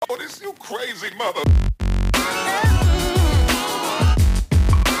crazy mother.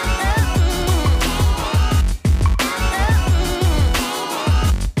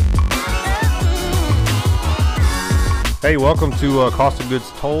 Hey, welcome to Cost of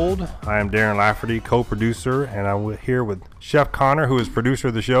Goods Told. I am Darren Lafferty, co-producer, and I'm here with Chef Connor, who is producer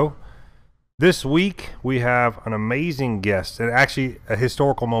of the show. This week, we have an amazing guest, and actually a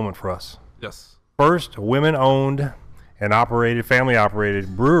historical moment for us. Yes. First, women-owned and operated,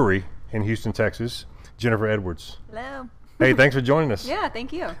 family-operated brewery in Houston, Texas, Jennifer Edwards. Hello. Hey, thanks for joining us. Yeah,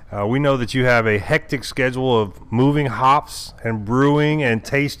 thank you. We know that you have a hectic schedule of moving hops and brewing and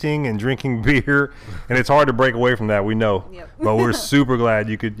tasting and drinking beer, and it's hard to break away from that, we know. Yep. But we're super glad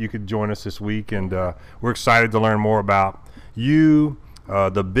you could join us this week, and we're excited to learn more about you,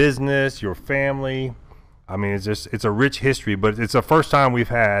 the business, your family. I mean, it's a rich history, but it's the first time we've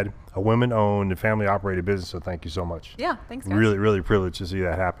had a women-owned and family-operated business, so thank you so much. Yeah, thanks, guys. Really, really privileged to see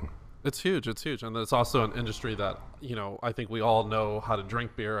that happen. It's huge. It's huge. And it's also an industry that, you know, I think we all know how to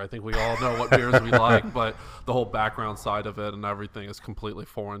drink beer. I think we all know what beers we like, but the whole background side of it and everything is completely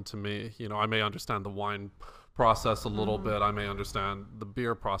foreign to me. You know, I may understand the wine process a little bit. I may understand the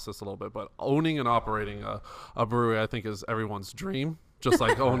beer process a little bit, but owning and operating a brewery, I think, is everyone's dream. Just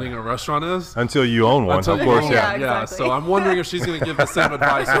like owning a restaurant is. Until you own one, of course, yeah. Yeah, exactly. So I'm wondering if she's going to give the same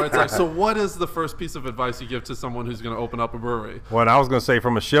advice. Where it's like, so what is the first piece of advice you give to someone who's going to open up a brewery? Well, I was going to say,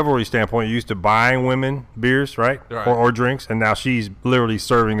 from a chivalry standpoint, you're used to buying women beers, right? Right. Or drinks, and now she's literally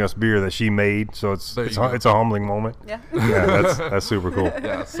serving us beer that she made. So it's a humbling moment. Yeah. Yeah, that's super cool.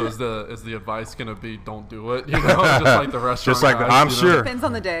 Yeah. So is the advice going to be don't do it? You know, just like the restaurant. Just like guys, I'm you know? sure. Depends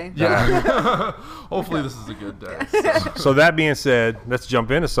on the day. Yeah. Hopefully this is a good day. So. So that being said, let's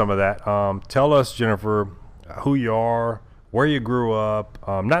jump into some of that. Tell us, Jennifer, who you are, where you grew up,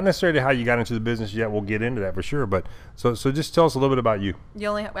 not necessarily how you got into the business yet. We'll get into that for sure. But so just tell us a little bit about you. I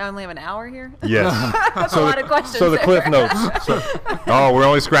only have an hour here? Yes. That's a lot of questions. So the cliff there. notes. We're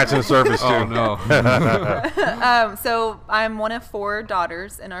only scratching the surface too. Oh no. So I'm one of 4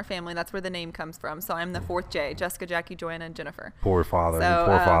 daughters in our family. That's where the name comes from. So I'm the 4th J: Jessica, Jackie, Joanna, and Jennifer. Poor father. So,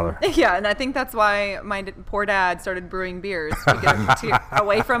 Poor father. Yeah, and I think that's why my poor dad started brewing beers to get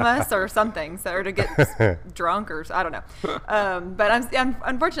away from us or something, or to get drunk or I don't know. But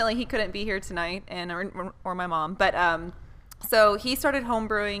unfortunately he couldn't be here tonight, and or my mom. But so he started home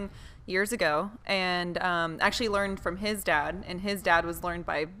brewing years ago, and actually learned from his dad, and his dad was learned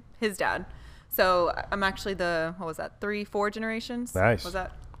by his dad. So I'm actually the 3-4 generations. Nice. Was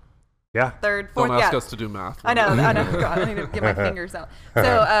that? Yeah. 3rd, 4th. Don't ask us to do math. I know. God, I need to get my fingers out.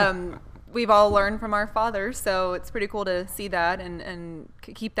 So we've all learned from our fathers, so it's pretty cool to see that and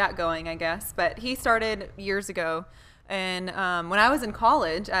keep that going, I guess. But he started years ago, and when I was in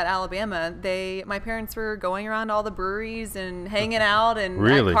college at Alabama, my parents were going around all the breweries and hanging out and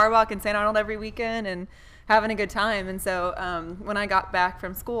Really? at Carbach and St. Arnold every weekend and having a good time. And so when I got back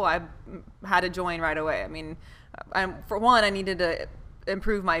from school, I had to join right away. I mean, for one, I needed to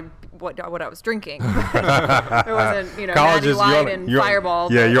improve what I was drinking. It wasn't, College Natty is Light and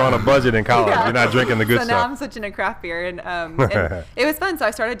Fireball. Yeah, you're on a budget in college. Yeah. You're not drinking the good So stuff. now I'm switching to craft beer, and it was fun. So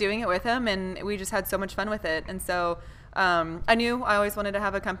I started doing it with him, and we just had so much fun with it. And so I knew I always wanted to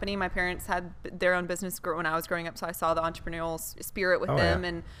have a company. My parents had their own business when I was growing up, so I saw the entrepreneurial spirit with them,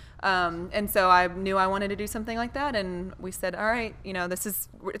 and so I knew I wanted to do something like that. And we said, all right,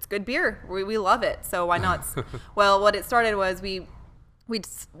 it's good beer. We love it, so why not? Well, what it started was we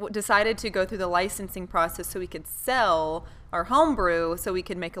decided to go through the licensing process so we could sell our home brew, so we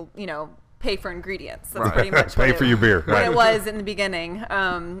could make pay for ingredients. That's pretty much Pay for your beer. What it was in the beginning,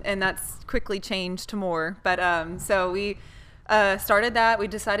 and that's quickly changed to more. But so we started that. We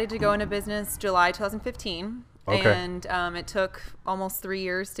decided to go into business July 2015, and it took almost 3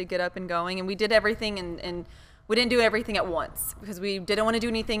 years to get up and going. And we did everything, and we didn't do everything at once because we didn't want to do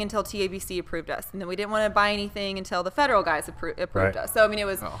anything until TABC approved us, and then we didn't want to buy anything until the federal guys approved us. So I mean, it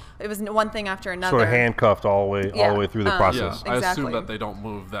was one thing after another. Sort of handcuffed all the way through the process. Yeah, I Exactly. assume that they don't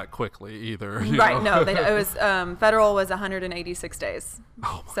move that quickly either. Right? No, it was federal was 186 days.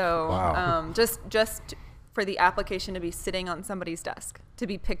 So Wow. just for the application to be sitting on somebody's desk to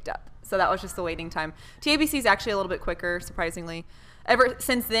be picked up. So that was just the waiting time. TABC is actually a little bit quicker, surprisingly. Ever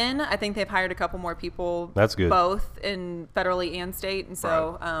since then, I think they've hired a couple more people. That's good. Both in federally and state, and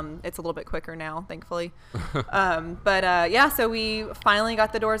so it's a little bit quicker now, thankfully. So we finally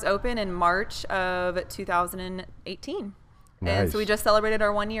got the doors open in March of 2018. Nice. And so we just celebrated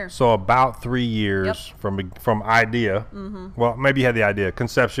our 1 year. So about 3 years from idea. Well, maybe you had the idea,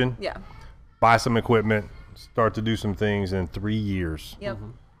 conception. Yeah. Buy some equipment, start to do some things in 3 years. Yep.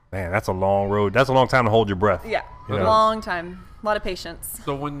 Man, that's a long road. That's a long time to hold your breath. Yeah. You know? Long time. A lot of patience.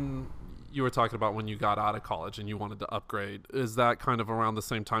 So when you were talking about when you got out of college and you wanted to upgrade. Is that kind of around the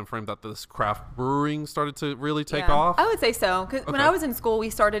same time frame that this craft brewing stared to really take off? I would say so. 'Cause when I was in school, we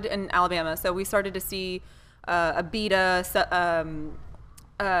started in Alabama, so we started to see Abita,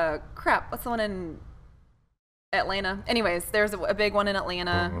 what's the one in Atlanta? Anyways, there's a big one in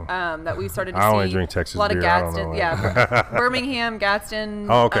Atlanta that we started to see. I only drink Texas a lot beer. of Gadsden, Birmingham, Gadsden.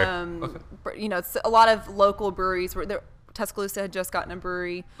 Oh, okay. You know, it's a lot of local breweries. Tuscaloosa had just gotten a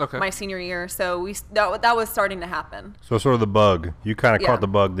brewery my senior year, so that was starting to happen. So sort of the bug. You kind of caught the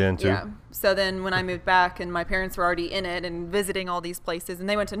bug then too. Yeah. So then when I moved back and my parents were already in it and visiting all these places, and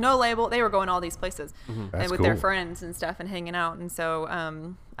they went to No Label, they were going all these places and with their friends and stuff and hanging out, and so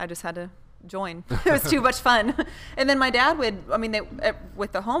I just had to join. It was too much fun. And then my dad would,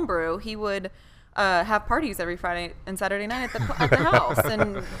 with the homebrew, he would have parties every Friday and Saturday night at the house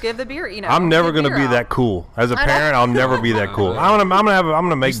and give the beer. You know, I'm never gonna be that cool as a parent. I'll never be that cool. I'm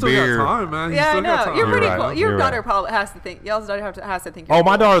gonna make beer. Got time, man. Yeah, I know. You're pretty cool. Your daughter right. probably has to think. Y'all's daughter has to think. You're Oh,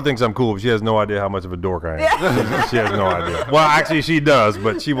 my cool. daughter thinks I'm cool, but she has no idea how much of a dork I am. She has no idea. Well, actually, she does,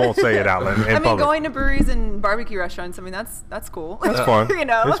 but she won't say it out in public. Going to breweries and barbecue restaurants. I mean, that's cool. That's fun. You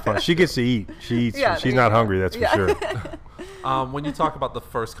know, it's fun. She gets to eat. She eats. Yeah, She's not hungry. That's for sure. When you talk about the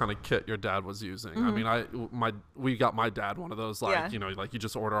first kind of kit your dad was using, I mean, we got my dad one of those, like, you know, like you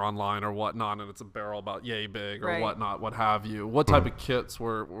just order online or whatnot, and it's a barrel about yay big or whatnot, what have you. What type of kits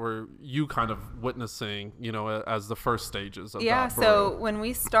were you kind of witnessing, you know, as the first stages of that brew? So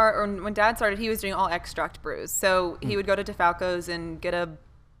when Dad started, he was doing all extract brews. So he would go to DeFalco's and get a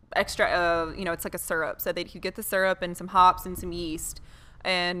extra, you know, it's like a syrup. So he'd get the syrup and some hops and some yeast.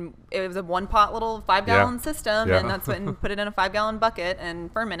 And it was a 1-pot little 5-gallon system, and that's what, and put it in a 5-gallon bucket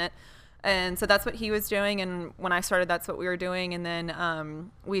and ferment it. And so that's what he was doing. And when I started, that's what we were doing. And then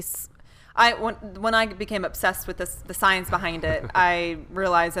when I became obsessed with the science behind it, I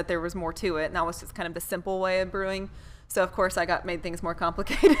realized that there was more to it, and that was just kind of the simple way of brewing. So of course I made things more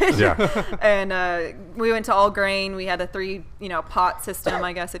complicated. Yeah. And we went to all grain. We had a 3 pot system,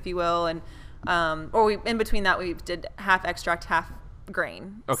 I guess, if you will, and in between that we did half extract, half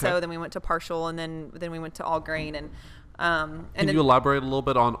grain. Okay. So then we went to partial, and then we went to all grain, and Can you elaborate a little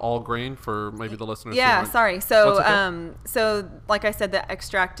bit on all grain for maybe the listeners? Yeah, sorry. So so like I said, the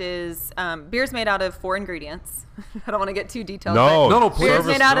extract is beer's made out of 4 ingredients. I don't want to get too detailed. No, please. Beer's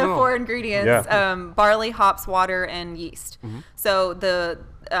made out of 4 ingredients: barley, hops, water, and yeast. So the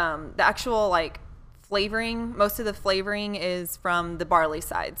actual flavoring, most of the flavoring is from the barley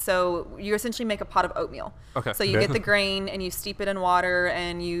side. So you essentially make a pot of oatmeal. Okay. So you get the grain and you steep it in water,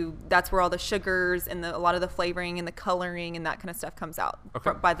 and that's where all the sugars and a lot of the flavoring and the coloring and that kind of stuff comes out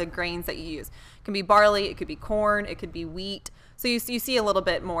by the grains that you use. It can be barley, it could be corn, it could be wheat. So you see a little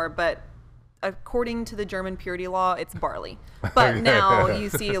bit more, but according to the German purity law, it's barley. But now you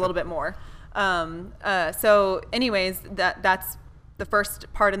see a little bit more. So anyways, that's the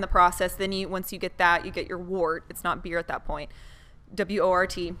first part in the process. Then once you get that, you get your wort. It's not beer at that point.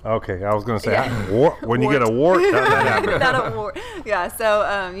 W-O-R-T. Okay, I was going to say when you get a wort. Not a wort. Yeah.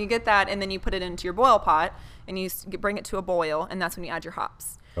 So you get that, and then you put it into your boil pot, and you bring it to a boil, and that's when you add your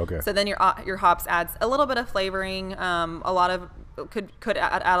hops. Okay. So then your hops adds a little bit of flavoring, a lot of could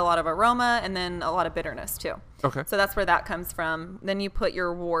add a lot of aroma, and then a lot of bitterness too. Okay. So that's where that comes from. Then you put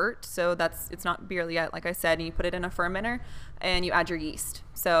your wort. So it's not beer yet, like I said, and you put it in a fermenter, and you add your yeast.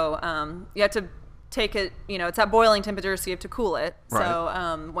 So you have to take it. It's at boiling temperature, so you have to cool it. Right.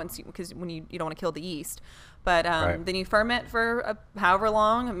 So because when you don't want to kill the yeast. But then you ferment for however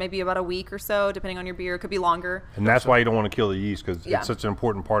long, maybe about a week or so, depending on your beer. It could be longer. And that's why you don't want to kill the yeast, because it's such an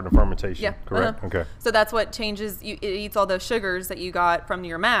important part of fermentation. Yeah. Correct? Okay. So that's what changes. It eats all those sugars that you got from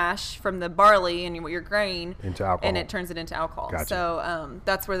your mash, from the barley and your grain. Into alcohol. And it turns it into alcohol. Gotcha. So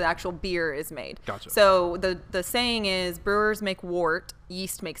that's where the actual beer is made. Gotcha. So the saying is, brewers make wort,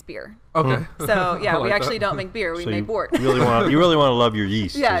 yeast makes beer. Okay. So yeah, we actually don't make beer. We make wort. You really want to love your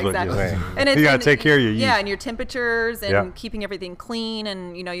yeast. Yeah, is what exactly. You're saying. And you got to take care of your yeast. Yeah, and your temperatures and keeping everything clean,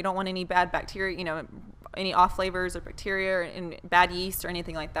 and you don't want any bad bacteria, any off flavors or bacteria and bad yeast or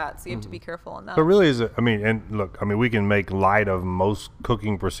anything like that. So you have to be careful on that. But really, we can make light of most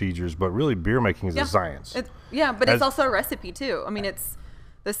cooking procedures, but really beer making is a science. It's also a recipe too. It's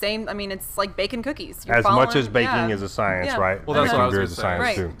the same. It's like baking cookies. As much as baking is a science, right? Well, that's what I was going to say.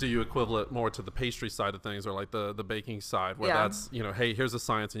 Right. Too. Do you equivalent it more to the pastry side of things, or like the baking side, where that's, hey, here's a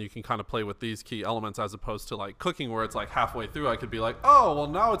science and you can kind of play with these key elements, as opposed to like cooking, where it's like halfway through I could be like, oh, well,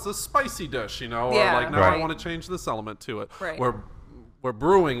 now it's a spicy dish, or like now I want to change this element to it. Right. Where we're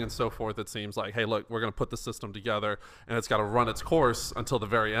brewing and so forth, it seems like, hey, look, we're going to put the system together and it's got to run its course until the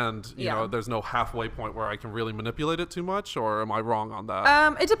very end. You know, there's no halfway point where I can really manipulate it too much, or am I wrong on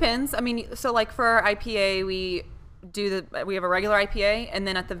that? It depends. I mean, so like for our IPA, we have a regular IPA, and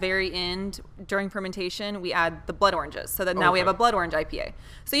then at the very end during fermentation, we add the blood oranges. So that now we have a blood orange IPA.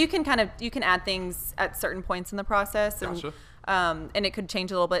 So you can add things at certain points in the process, and and it could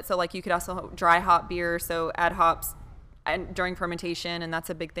change a little bit. So like you could also dry hop beer, so add hops and during fermentation, and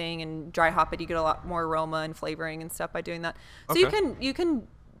that's a big thing. And dry hop it, you get a lot more aroma and flavoring and stuff by doing that. So you can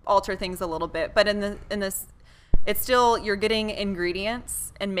alter things a little bit, but in this, it's still, you're getting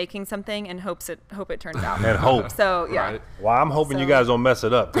ingredients and making something and hope it turns out. And hope. So yeah. Right. Well, I'm hoping you guys don't mess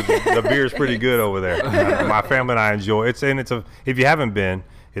it up, because the beer is pretty good over there. My family and I enjoy it. If you haven't been,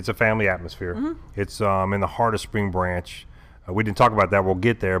 it's a family atmosphere. It's in the heart of Spring Branch. We didn't talk about that. We'll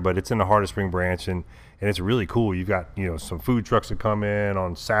get there, but it's in the heart of Spring Branch, and it's really cool. You've got some food trucks that come in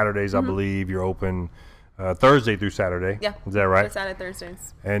on Saturdays. I believe you're open Thursday through Saturday. Yeah, is that right? Saturday,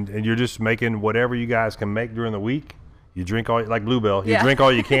 Thursdays. And you're just making whatever you guys can make during the week. You drink like Bluebell. You drink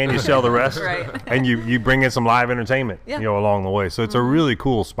all you can. You sell the rest, right? And you bring in some live entertainment, along the way. So it's a really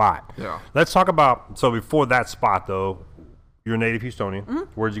cool spot. Yeah. Let's talk about. So before that spot, though, you're a native Houstonian.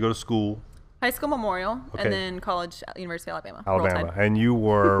 Where'd you go to school? High school Memorial, and then college, University of Alabama. Alabama, and you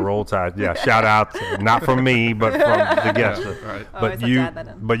were Roll Tide. Yeah, shout out, not from me, but from the guests. Right.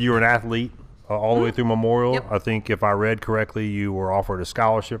 But you were an athlete all the way through Memorial. I think if I read correctly, you were offered a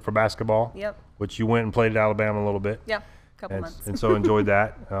scholarship for basketball. Which you went and played at Alabama a little bit. Yeah, a couple months. And so enjoyed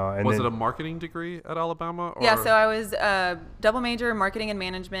that. And was it a marketing degree at Alabama? Or? Yeah, so I was double major in marketing and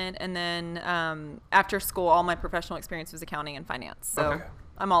management, and then after school, all my professional experience was accounting and finance. So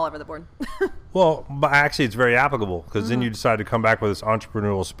I'm all over the board. Well, but actually it's very applicable, because then you decided to come back with this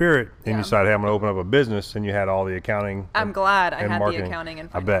entrepreneurial spirit, and you decided, hey, I'm going to open up a business, and you had all the accounting. I'm glad I had marketing. the accounting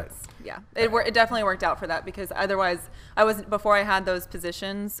and finance. I bet. Yeah, it definitely worked out for that, because otherwise before I had those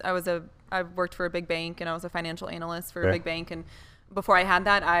positions, I worked for a big bank, and I was a financial analyst for a big bank, and before I had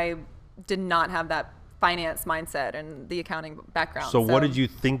that, I did not have that finance mindset and the accounting background. So what did you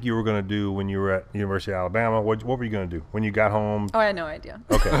think you were going to do when you were at University of Alabama? What were you going to do when you got home? Oh, I had no idea.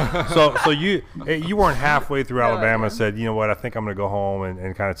 Okay. So you weren't halfway through Alabama and said, you know what, I think I'm going to go home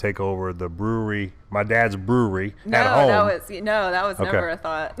and kind of take over the brewery, my dad's brewery at home. That was never a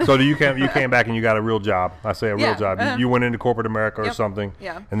thought. So you came back and you got a real job. I say a real job. You went into corporate America or something,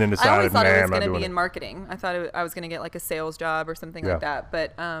 and then decided, I always thought it was going to be in marketing. I thought I was going to get like a sales job or something like that.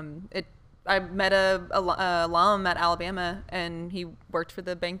 But I met a alum at Alabama, and he worked for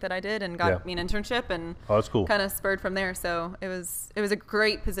the bank that I did, and got me an internship, and that's cool. Kind of spurred from there. So it was a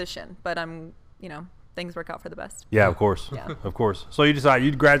great position, but things work out for the best. Yeah, of course. Of course. So you decide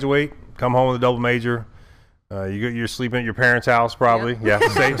you'd graduate, come home with a double major. You're sleeping at your parents' house probably.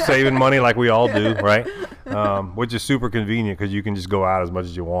 Saving money like we all do, right? Which is super convenient, because you can just go out as much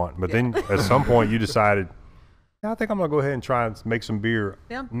as you want. But then at some point you decided, I think I'm going to go ahead and try and make some beer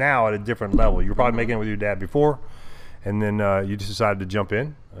now at a different level. You were probably making it with your dad before, and then you just decided to jump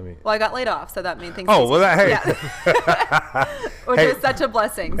in. Well, I got laid off, so that made things easy. Which is such a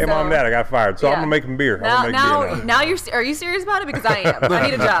blessing. Hey, Mom and Dad, I got fired, so I'm going to make some beer. Now are you serious about it? Because I am. I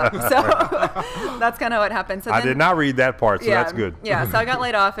need a job. So that's kind of what happened. So I did not read that part, so that's good. Yeah, so I got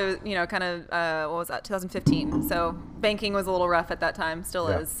laid off. It was, what was that, 2015. So banking was a little rough at that time, still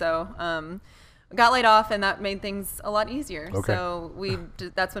is. So got laid off, and that made things a lot easier. So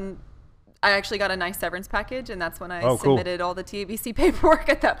that's when I actually got a nice severance package, and that's when I submitted all the TABC paperwork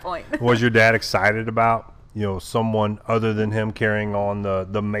at that point. Was your dad excited about someone other than him carrying on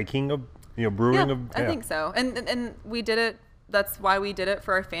the making of brewing? I think so, and we did it. That's why we did it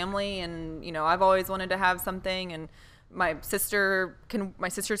for our family, and I've always wanted to have something, and my sisters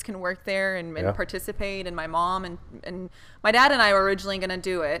can work there and participate, and my mom and my dad and I were originally going to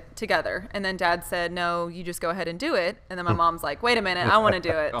do it together, and then Dad said, no, you just go ahead and do it. And then my mom's like, wait a minute, I want to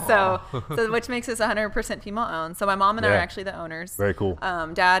do it. So which makes us 100% female owned. So my mom and I are actually the owners. Very cool.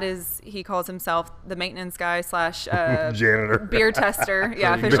 Dad he calls himself the maintenance guy / janitor, beer tester.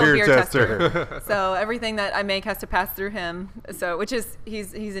 Yeah, official beer tester. So everything that I make has to pass through him. So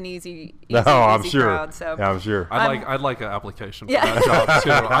he's an easy I'm sure. crowd. So I'm sure. I'd like an application for that job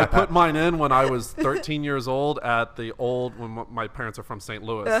too. I put mine in when I was 13 years old at the old, when my parents are from St.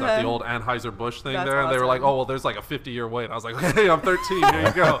 Louis, at the old Anheuser-Busch thing. That's there. And they were like, oh, well, there's like a 50-year wait. I was like, hey, I'm 13. Here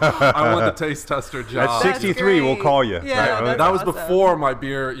you go. I want the taste tester job. At 63, we'll call you. Yeah, right? That was before my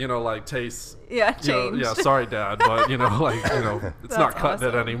beer, tastes. Yeah, changed. Sorry, Dad, but it's not cutting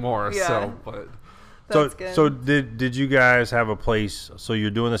it anymore. Yeah. So, but. So did you guys have a place? So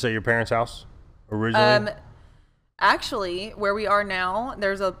you're doing this at your parents' house originally? Actually, where we are now,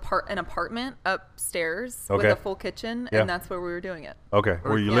 there's an apartment upstairs with Okay. a full kitchen, Yeah. and that's where we were doing it. Okay.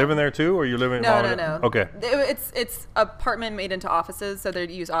 Were you Yeah. living there too, or you living? No. Okay. It's apartment made into offices, so they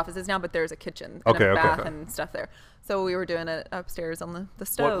use offices now, but there's a kitchen and Okay, a okay. bath Okay. and stuff there. So we were doing it upstairs on the What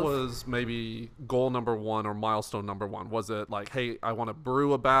stove. was maybe goal number one or milestone number one? Was it like, hey, I want to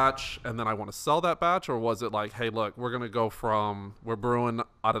brew a batch and then I want to sell that batch? Or was it like, hey, look, we're going to go from we're brewing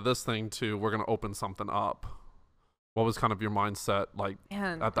out of this thing to we're going to open something up? What was kind of your mindset like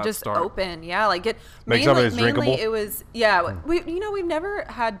And at that just start? open, yeah, like it. Make something that's mainly drinkable? it was, yeah. We've never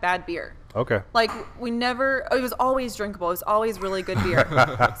had bad beer. Okay. Like we never. It was always drinkable. It was always really good beer.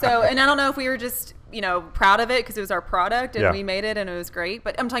 So, and I don't know if we were just proud of it because it was our product and Yeah. we made it and it was great.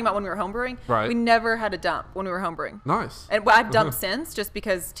 But I'm talking about when we were homebrewing. Right. We never had a dump when we were homebrewing. Nice. And I've dumped since just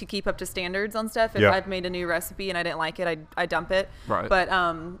because to keep up to standards on stuff. If Yeah. I've made a new recipe and I didn't like it, I dump it. Right. But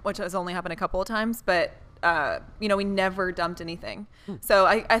which has only happened a couple of times. But we never dumped anything. So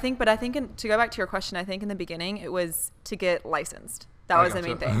I think to go back to your question, I think in the beginning it was to get licensed. That I was the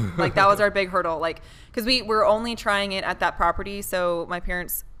main gotcha. thing. Like that was our big hurdle. Like because we were only trying it at that property. So my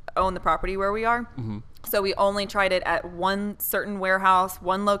parents own the property where we are. Mm-hmm. So we only tried it at one certain warehouse,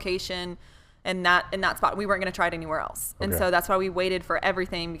 one location, and in that spot. We weren't going to try it anywhere else. And Okay. so that's why we waited for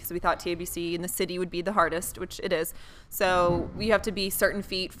everything because we thought TABC in the city would be the hardest, which it is. So you have to be certain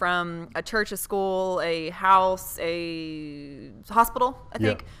feet from a church, a school, a house, a hospital, I Yeah.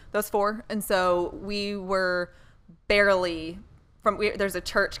 think, those four. And so we were barely there's a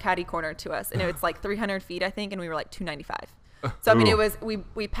church catty corner to us and it's like 300 feet, I think. And we were like 295. So I mean, Ooh. it was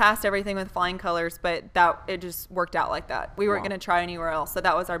we passed everything with flying colors, but it just worked out like that. We weren't Wow. going to try anywhere else, so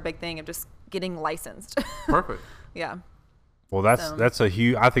that was our big thing of just getting licensed. Perfect. Yeah, Well, that's So- a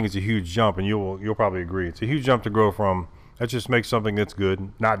huge. I think it's a huge jump, and you'll probably agree. It's a huge jump to grow from. Let's just make something that's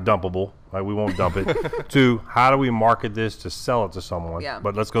good, not dumpable. Like we won't dump it. To how do we market this to sell it to someone? Yeah.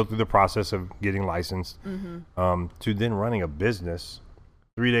 But let's go through the process of getting licensed. To then running a business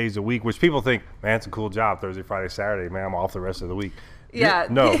 3 days a week, which people think, man, it's a cool job. Thursday, Friday, Saturday, man, I'm off the rest of the week. yeah.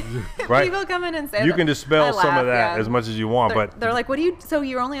 No, right? People come in and say You that. can dispel I some of laugh, that yeah. as much as you want, They're, but they're like, what do you? So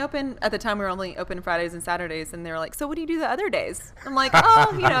you're only open at the time. We were only open Fridays and Saturdays, and they're like, so what do you do the other days? I'm like,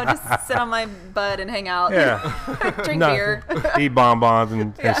 oh, just sit on my butt and hang out. yeah, drink No, beer. eat bonbons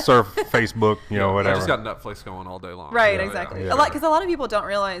and Yeah. surf Facebook, I whatever. just got Netflix going all day long. Right, Yeah, exactly. yeah. Because a lot of people don't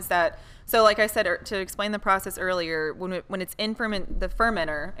realize that. So, like I said, to explain the process earlier, when it's in the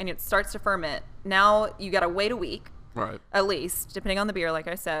fermenter and it starts to ferment, now you got to wait a week Right. at least, depending on the beer. Like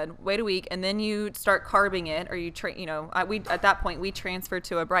I said, wait a week, and then you start carbing it, or we at that point we transfer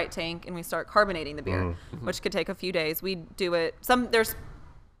to a bright tank and we start carbonating the beer, which could take a few days. We do it. There's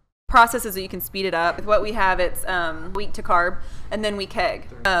processes that you can speed it up. With what we have, it's week to carb, and then we keg.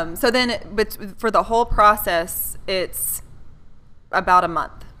 But for the whole process, it's about a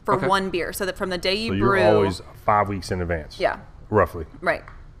month for Okay. one beer. So that from the day you so brew, you're always 5 weeks in advance. yeah, Roughly. right.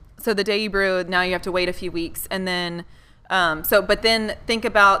 So the day you brew, now you have to wait a few weeks, and then but then think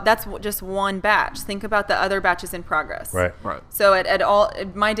about that's just one batch. Think about the other batches in progress. Right. Right. So at all,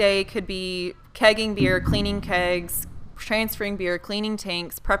 my day could be kegging beer, cleaning kegs, transferring beer, cleaning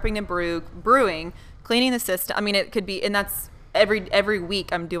tanks, prepping to brew, brewing, cleaning the system. I mean, it could be, and that's every week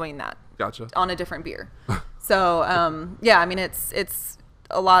I'm doing that Gotcha. on a different beer. So yeah, I mean, it's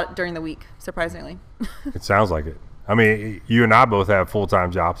a lot during the week, surprisingly. It sounds like it. I mean, you and I both have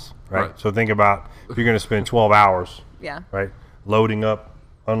full-time jobs, right? Right. So think about if you're going to spend 12 hours, Yeah. right? Loading up,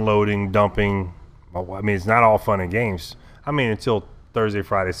 unloading, dumping. Well, I mean, it's not all fun and games. I mean, until Thursday,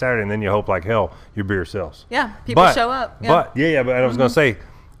 Friday, Saturday, and then you hope like hell your beer sells. Yeah. People But- show up. Yeah. But but I was going to say,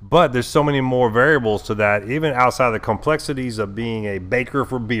 but there's so many more variables to that, even outside of the complexities of being a baker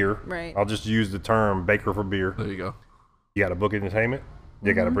for beer. Right. I'll just use the term baker for beer. There you go. You got to book entertainment.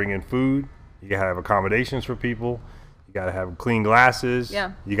 You got to bring in food. You got to have accommodations for people. You got to have clean glasses.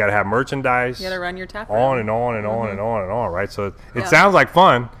 Yeah. You got to have merchandise. You got to run your tap on room. and on and on and on and on, right? So it Yeah. sounds like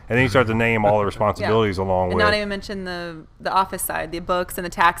fun, and then you start to name all the responsibilities along And with. not even mention the office side, the books and the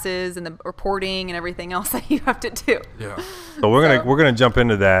taxes and the reporting and everything else that you have to do. Yeah. So we're gonna jump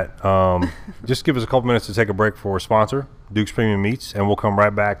into that. Just give us a couple minutes to take a break for a sponsor, Duke's Premium Meats, and we'll come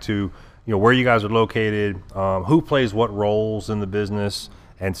right back to where you guys are located, who plays what roles in the business,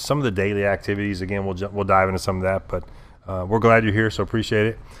 and some of the daily activities. Again, we'll dive into some of that, but we're glad you're here, so appreciate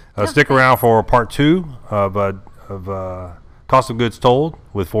it. Stick around for part 2 of Cost of Goods Told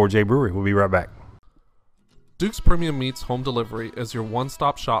with 4J Brewery. We'll be right back. Duke's Premium Meats Home Delivery is your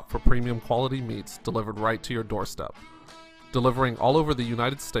one-stop shop for premium quality meats delivered right to your doorstep. Delivering all over the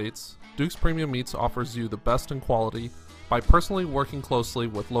United States, Duke's Premium Meats offers you the best in quality by personally working closely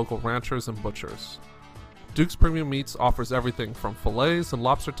with local ranchers and butchers. Duke's Premium Meats offers everything from fillets and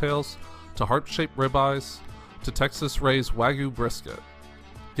lobster tails to heart-shaped ribeyes to Texas-raised Wagyu brisket.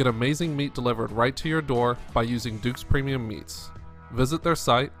 Get amazing meat delivered right to your door by using Duke's Premium Meats. Visit their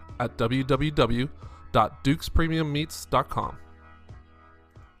site at www.dukespremiummeats.com.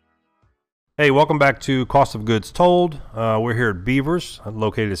 Hey, welcome back to Cost of Goods Told. We're here at Beavers,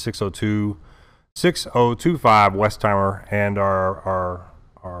 located at 6025 Westheimer, and our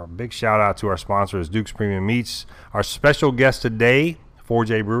big shout out to our sponsor is Duke's Premium Meats. Our special guest today,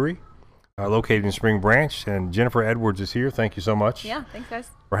 4J Brewery, located in Spring Branch, and Jennifer Edwards is here. Thank you so much. Yeah, thanks guys.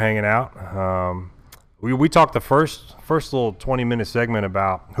 For hanging out. We talked the first little 20-minute segment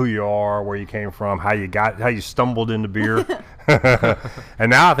about who you are, where you came from, how you stumbled into beer,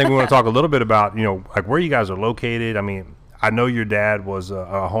 and now I think we want to talk a little bit about like where you guys are located. I mean, I know your dad was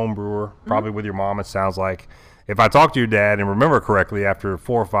a home brewer, probably with your mom. It sounds like. If I talk to your dad and remember correctly, after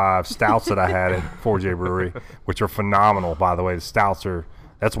 4 or 5 stouts that I had at 4J Brewery, which are phenomenal, by the way, the stouts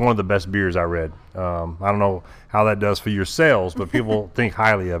that's one of the best beers I read. I don't know how that does for your sales, but people think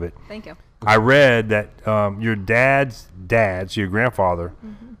highly of it. Thank you. I read that your dad's dad, so your grandfather,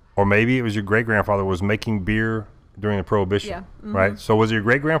 or maybe it was your great-grandfather, was making beer during the Prohibition, right? So was it your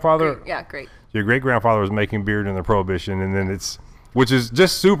great-grandfather? Great. Yeah, great. Your great-grandfather was making beer during the Prohibition, and then which is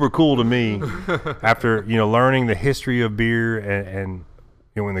just super cool to me after, learning the history of beer and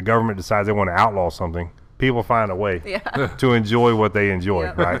when the government decides they want to outlaw something, people find a way to enjoy what they enjoy,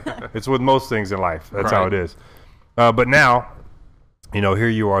 right? It's with most things in life. That's how it is. But now, here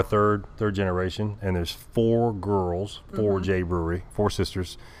you are, third generation, and there's 4 girls, 4J Brewery, 4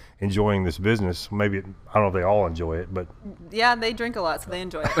 sisters, enjoying this business. Maybe, I don't know if they all enjoy it, but. Yeah, they drink a lot, so they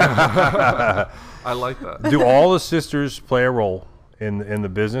enjoy it. I like that. Do all the sisters play a role in the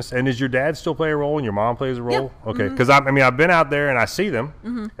business? And does your dad still play a role and your mom plays a role? Yeah. Okay, because I've been out there and I see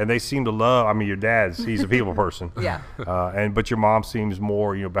them, and they seem to love. Your he's a people person. Yeah. But your mom seems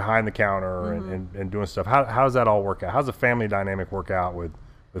more behind the counter and doing stuff. How does that all work out? How's the family dynamic work out with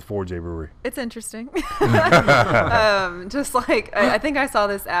 4J Brewery? It's interesting. Just like I think I saw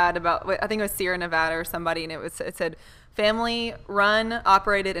this ad about, I think it was Sierra Nevada or somebody, and it said family run,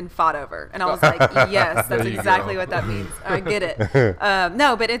 operated, and fought over. And I was like, yes, that's exactly what that means. I get it.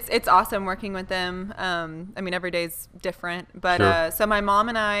 No, but it's awesome working with them. Every day's different. But Sure. So my mom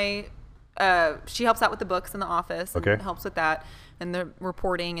and I, she helps out with the books in the office and helps with that and the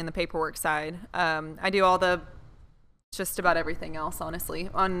reporting and the paperwork side. I do all just about everything else, honestly,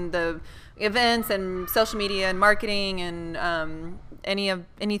 on the events and social media and marketing and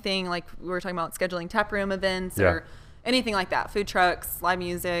anything like we were talking about, scheduling tap room events or anything like that, food trucks, live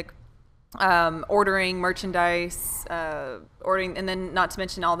music, ordering merchandise, ordering, and then not to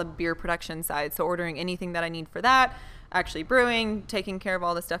mention all the beer production side. So ordering anything that I need for that, actually brewing, taking care of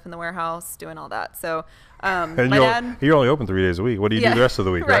all the stuff in the warehouse, doing all that. So and you're only open 3 days a week. What do you do the rest of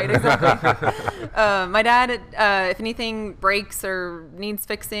the week? Right, exactly. My dad, if anything breaks or needs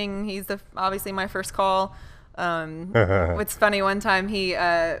fixing, he's obviously my first call. What's funny, one time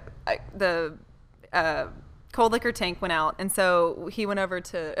the cold liquor tank went out, and so he went over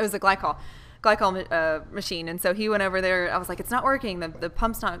to, it was a glycol machine, and so he went over there. I was like, it's not working, the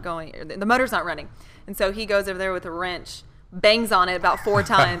pump's not going, or the motor's not running. And so he goes over there with a wrench, bangs on it about 4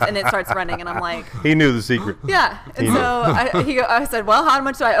 times, and it starts running. And I'm like, he knew the secret. Yeah. And so I said, well, how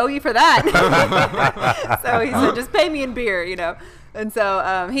much do I owe you for that? So he said, just pay me in beer, And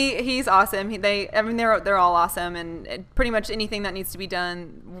so he's awesome. They're all awesome, and pretty much anything that needs to be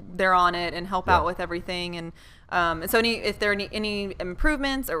done, they're on it and help out with everything. And so if there are any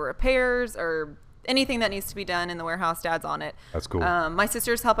improvements or repairs or anything that needs to be done in the warehouse, Dad's on it. That's cool. My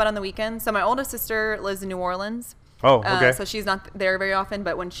sisters help out on the weekends. So my oldest sister lives in New Orleans. Oh, okay. So she's not there very often,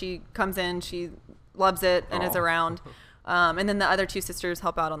 but when she comes in, she loves it and is around. And then the other 2 sisters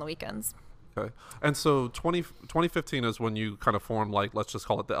help out on the weekends. Okay. And so 2015 is when you kind of formed, like, let's just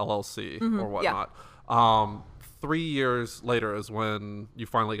call it the LLC or whatnot. 3 years later is when you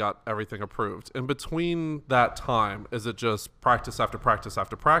finally got everything approved. In between that time, is it just practice after practice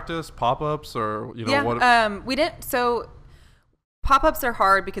after practice, pop-ups, or what? We didn't. So pop-ups are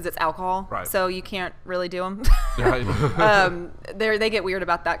hard because it's alcohol, right? So you can't really do them. Yeah. They get weird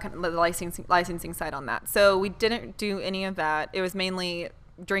about that kind of the licensing side on that. So we didn't do any of that. It was mainly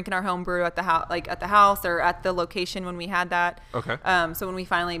drinking our home brew at the house or at the location when we had that. Okay. So when we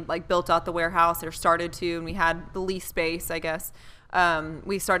finally built out the warehouse or started to, and we had the lease space, I guess,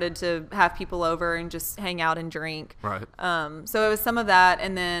 we started to have people over and just hang out and drink. Right. So it was some of that,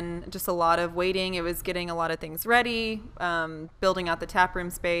 and then just a lot of waiting. It was getting a lot of things ready, building out the tap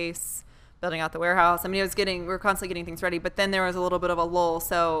room space, building out the warehouse. We were constantly getting things ready, but then there was a little bit of a lull.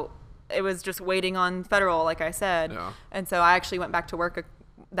 So it was just waiting on federal, like I said. Yeah. And so I actually went back to work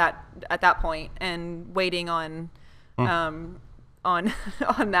at that point and waiting on on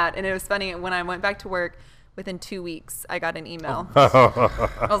that. And it was funny when I went back to work. Within 2 weeks, I got an email.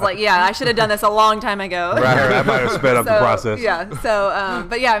 I was like, yeah, I should have done this a long time ago. Right, I might have sped up the process. Yeah. So,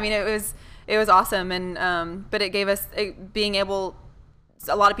 but yeah, I mean, it was awesome, and but it gave us being able.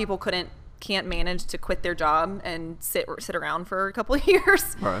 A lot of people can't manage to quit their job and sit around for a couple of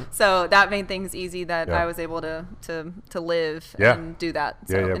years. Right. So that made things easy that Yeah. I was able to live Yeah. and do that.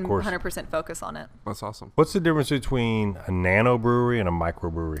 So Yeah, of and course. 100% focus on it. That's awesome. What's the difference between a nano brewery and a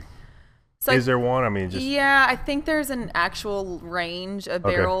microbrewery? So Is there one? I mean, just yeah, I think there's an actual range of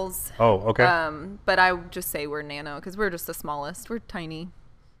Okay. barrels. Oh, okay. But I would just say we're nano because we're just the smallest. We're tiny.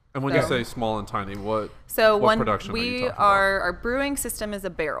 And when you So- say small and tiny, what So what production are you we talking about? our brewing system is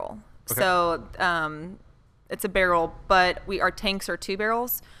a barrel. Okay. So it's a barrel, but our tanks are 2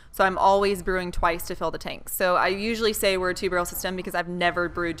 barrels. So I'm always brewing twice to fill the tanks. So I usually say we're a 2-barrel system because I've never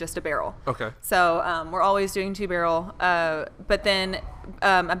brewed just a barrel. Okay. So we're always doing 2-barrel. But then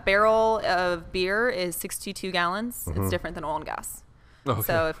a barrel of beer is 62 gallons. It's different than oil and gas. Okay.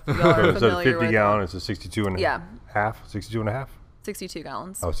 So if y'all are so familiar 50 with gallon is a 62 and Yeah. a half, 62 and a half? 62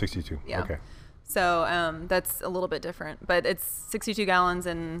 gallons. Oh, 62. Yeah. Okay. So that's a little bit different, but it's 62 gallons,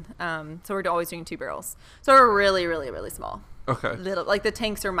 and so we're always doing 2 barrels. So we're really, really, really small. Okay. Little, like the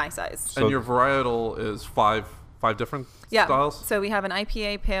tanks are my size. So- And your varietal is five different Yeah. styles? So we have an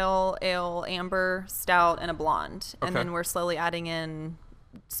IPA, pale ale, amber, stout, and a blonde, and Okay. then we're slowly adding in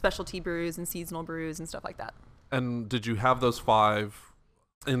specialty brews and seasonal brews and stuff like that. And did you have those 5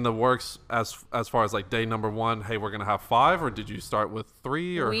 in the works as far as like day number 1, hey, we're going to have 5, or did you start with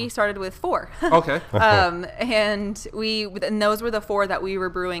 3 or We started with 4. Okay. And those were the 4 that we were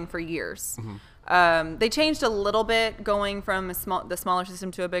brewing for years. They changed a little bit going from the smaller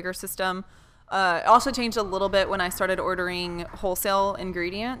system to a bigger system. It also changed a little bit when I started ordering wholesale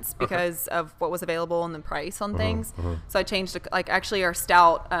ingredients because of what was available and the price on things. So I changed, like actually our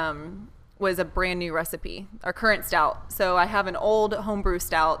stout was a brand new recipe, our current stout. So I have an old homebrew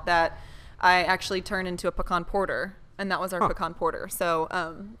stout that I actually turned into a pecan porter, and that was our pecan porter. So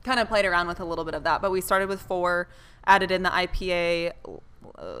kind of played around with a little bit of that, but we started with 4, added in the IPA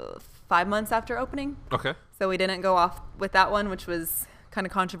 5 months after opening. Okay. So we didn't go off with that one, which was kind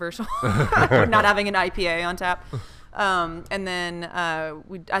of controversial, not having an IPA on tap. And then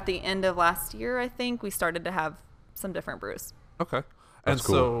we at the end of last year, I think, we started to have some different brews. Okay. That's And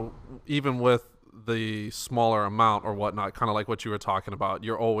cool. so even with the smaller amount or whatnot, kind of like what you were talking about,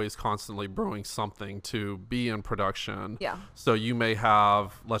 you're always constantly brewing something to be in production. Yeah. So you may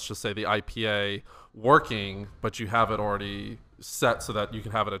have, let's just say, the IPA working, but you have it already set so that you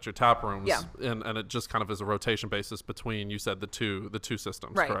can have it at your tap rooms. Yeah. And it just kind of is a rotation basis between, you said, the two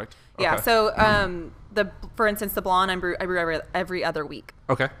systems, Right. correct? Yeah. Okay. So for instance, the blonde I brew every other week.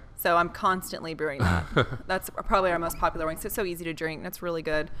 Okay. So I'm constantly brewing that. That's probably our most popular one. 'Cause it's so easy to drink. That's really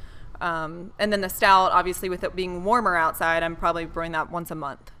good. And then the stout, obviously, with it being warmer outside, I'm probably brewing that once a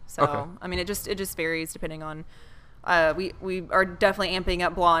month. So Okay. I mean, it just varies depending on. We are definitely amping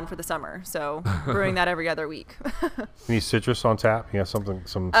up blonde for the summer, so brewing that every other week. Any citrus on tap? You have some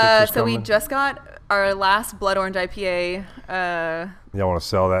citrus So we coming? just got our last blood orange IPA. Y'all want to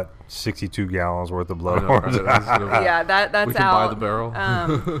sell that 62 gallons worth of blood I know, right? orange? That's gonna- Yeah, that's we can out. buy the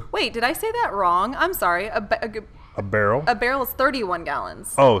barrel. Wait, did I say that wrong? I'm sorry. A barrel? A barrel is 31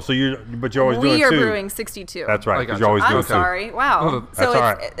 gallons. Oh, so but you're always doing We are 2. brewing 62. That's I right, because gotcha. you're always doing I'm 2. sorry. Wow. That's So all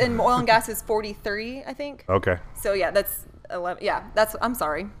right. and oil and gas is 43, I think. Okay. So yeah, that's 11. Yeah, I'm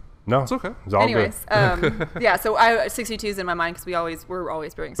sorry. No, It's okay. It's all Anyways, good. yeah. So 62 is in my mind because we're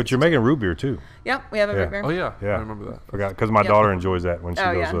always brewing. But you're making root beer too. Yep, we have a Yeah. root beer. Oh, yeah. Yeah, I remember that. Forgot because my Yep. daughter enjoys that when she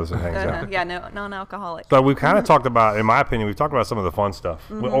Oh, goes yeah. with us and hangs out. Yeah, no, non-alcoholic. So we've kind of talked about, in my opinion, we've talked about some of the fun stuff,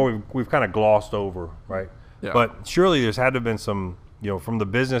 Mm-hmm. or we've kind of glossed over, right? Yeah. But surely there's had to have been some, from the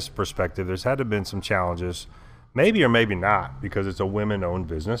business perspective, there's had to have been some challenges, maybe or maybe not, because it's a women-owned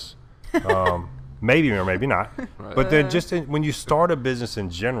business, maybe or maybe not. Right. But then when you start a business in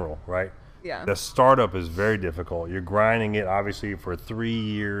general, right? Yeah. The startup is very difficult. You're grinding it obviously for 3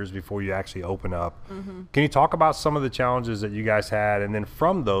 years before you actually open up. Mm-hmm. Can you talk about some of the challenges that you guys had, and then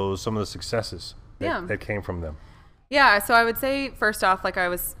from those, some of the successes Yeah. that came from them? Yeah, so I would say first off, like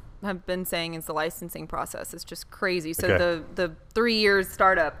have been saying, is the licensing process. It's just crazy. So Okay. the 3 years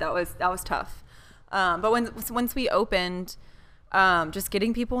startup, that was tough. But once we opened, just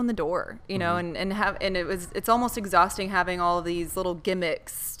getting people in the door, it's almost exhausting having all of these little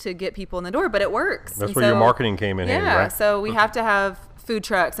gimmicks to get people in the door, but it works. That's And where your so- marketing came in handy, Yeah, right? so we have to have food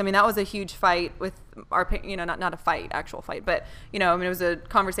trucks. I mean, that was a huge fight with our, not a fight, actual fight, but I mean, it was a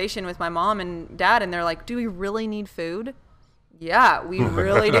conversation with my mom and dad, and they're like, do we really need food? Yeah, we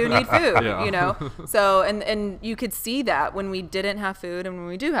really do need food, So, and you could see that when we didn't have food and when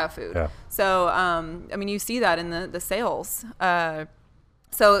we do have food. Yeah. So, I mean, you see that in the sales.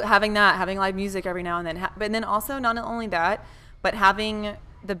 So having live music every now and then, but then also not only that, but having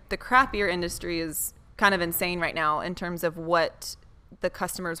the craft beer industry is kind of insane right now in terms of what the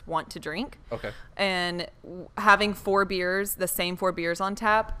customers want to drink. Okay. And having the same four beers on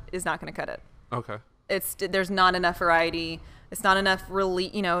tap is not going to cut it. Okay. There's not enough variety. It's not enough really,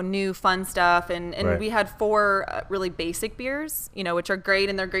 new fun stuff. And right. We had four really basic beers, which are great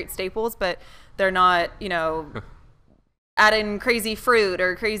and they're great staples, but they're not, add in crazy fruit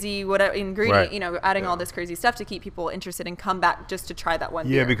or crazy whatever ingredient, right. Adding all this crazy stuff to keep people interested and come back just to try that one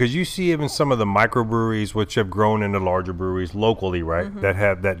beer. Yeah, because you see even some of the microbreweries which have grown into larger breweries locally, right?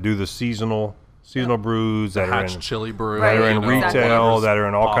 Mm-hmm. That do the seasonal brews that are in chili brew, that are in retail, that are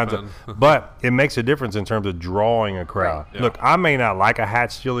in all kinds of. But it makes a difference in terms of drawing a crowd. Right. Yeah. Look, I may not like a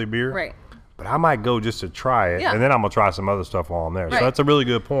Hatch chili beer, right? But I might go just to try it, and then I'm gonna try some other stuff while I'm there. Right. So that's a really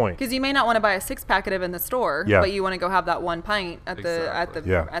good point. Because you may not want to buy a 6-pack of it in the store, but you want to go have that one pint at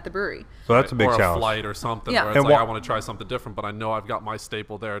the brewery. So that's a big challenge. Or a flight or something. Yeah. Where it's I want to try something different, but I know I've got my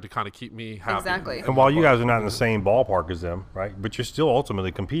staple there to kind of keep me happy. Exactly. And while you guys are not in the same ballpark as them, right? But you're still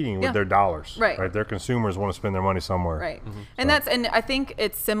ultimately competing with their dollars, right? Their consumers want to spend their money somewhere, right? Mm-hmm. And I think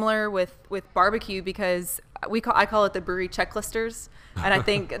it's similar with barbecue because I call it the brewery checklisters, and I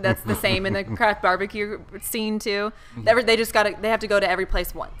think that's the same in the craft barbecue scene too. They have to go to every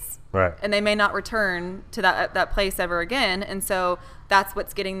place once, right? And they may not return to that place ever again, and so that's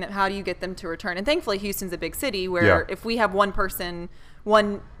what's getting them. How do you get them to return? And thankfully, Houston's a big city where if we have one person,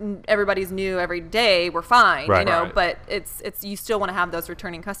 everybody's new every day, we're fine, right. But it's you still want to have those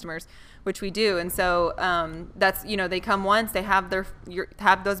returning customers, which we do, and so that's they come once, they have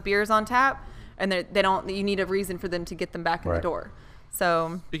those beers on tap. And you need a reason for them to get them back in the door.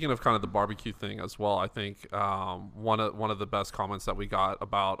 So speaking of kind of the barbecue thing as well, I think one of the best comments that we got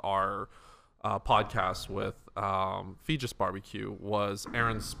about our podcast with Fegis Barbecue was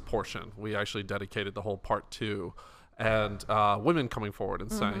Aaron's portion. We actually dedicated the whole part 2. And women coming forward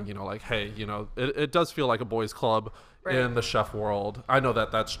and saying, hey, it does feel like a boys' club in the chef world. I know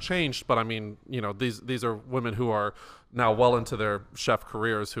that's changed, but I mean, these are women who are now well into their chef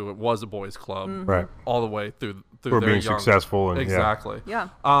careers, who it was a boys' club, right, all the way through their being successful. And, exactly. Yeah.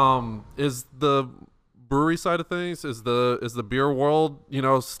 Is the brewery side of things, is the beer world,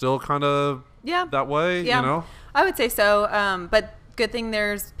 still kind of that way? Yeah. I would say so. But good thing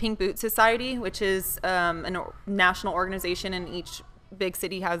there's Pink Boot Society, which is a national organization, and each big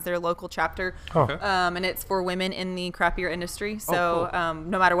city has their local chapter. Oh. Okay. And it's for women in the craft beer industry. So cool.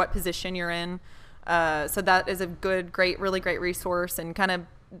 No matter what position you're in. So that is a really great resource, and kind of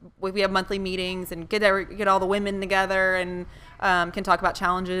we have monthly meetings and get all the women together and can talk about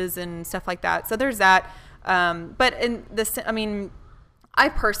challenges and stuff like that. So there's that. But in this, I mean, I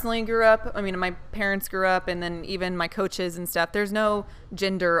personally grew up, my parents grew up, and then even my coaches and stuff, there's no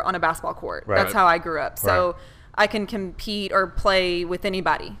gender on a basketball court. Right. That's how I grew up. So I can compete or play with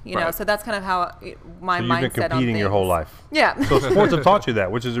anybody, know, so that's kind of how my mindset on things. You've been competing your whole life. Yeah. So sports have taught you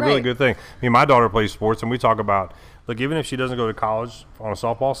that, which is a really good thing. My daughter plays sports, and we talk about, look, even if she doesn't go to college on a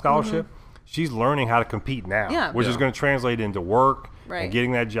softball scholarship, she's learning how to compete now, which is going to translate into work and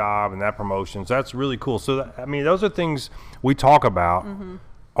getting that job and that promotion. So that's really cool. So, those are things we talk about,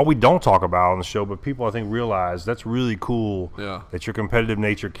 or we don't talk about on the show, but people, I think, realize that's really cool that your competitive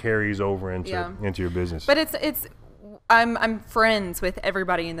nature carries over into your business. But I'm friends with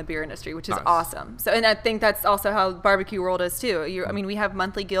everybody in the beer industry, which is awesome. So, and I think that's also how barbecue world is too. We have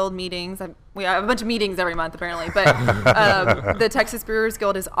monthly guild meetings. We have a bunch of meetings every month apparently, but the Texas Brewers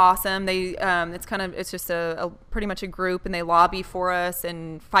Guild is awesome. They it's just a pretty much a group, and they lobby for us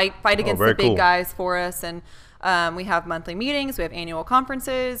and fight against the big guys for us. And we have monthly meetings. We have annual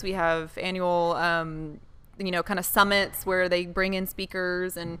conferences. We have annual kind of summits where they bring in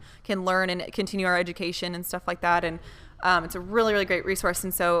speakers and can learn and continue our education and stuff like that. And it's a really, really great resource.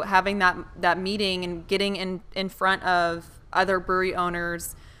 And so having that meeting and getting in front of other brewery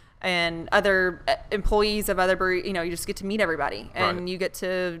owners and other employees of other brewery, you just get to meet everybody, and you get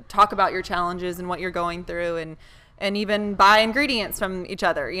to talk about your challenges and what you're going through, and even buy ingredients from each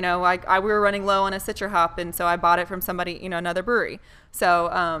other. We were running low on a Citra hop, and so I bought it from somebody, another brewery. So,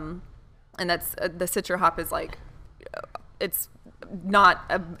 and that's the Citra hop is it's not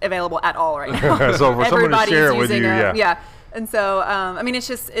available at all right now. So for someone to share it with you, And so, I mean,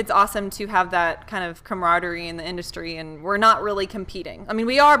 it's awesome to have that kind of camaraderie in the industry, and we're not really competing. I mean,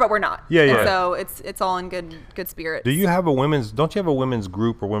 we are, but we're not. Yeah, yeah. And so it's all in good spirits. Don't you have a women's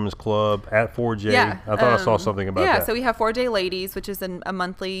group or women's club at 4J? Yeah. I thought I saw something about that. Yeah, so we have 4J Ladies, which is a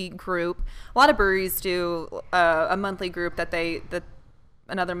monthly group. A lot of breweries do a monthly group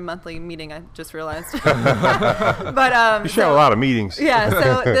another monthly meeting, I just realized. But you should have a lot of meetings. Yeah,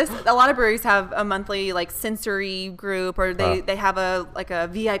 so a lot of breweries have a monthly like sensory group, or they have a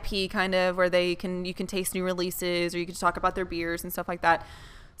VIP kind of where you can taste new releases, or you can talk about their beers and stuff like that.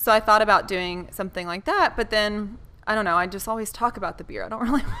 So I thought about doing something like that, but then I don't know, I just always talk about the beer. I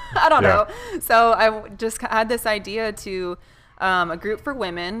don't know. So I just had this idea to a group for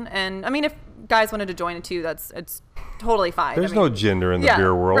women, and I mean, if guys wanted to join it too, it's totally fine. There's no gender in the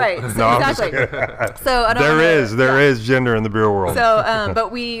beer world. Right. No, exactly. So I don't there is gender in the beer world. So,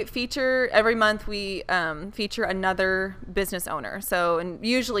 but we feature every month. We feature another business owner. So, and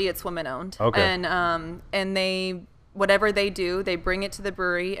usually it's women owned. Okay. And they whatever they do, they bring it to the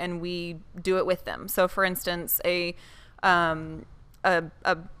brewery, and we do it with them. So, for instance, a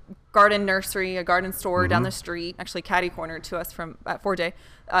garden nursery, a garden store down the street, actually catty corner to us from at 4J.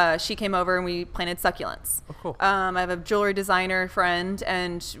 She came over and we planted succulents. Oh, cool. I have a jewelry designer friend,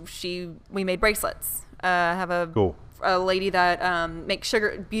 and we made bracelets. I have a lady that makes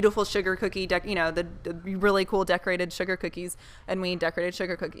beautiful sugar cookie, the really cool decorated sugar cookies, and we decorated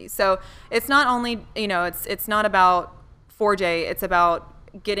sugar cookies. So it's not only, it's not about 4J, it's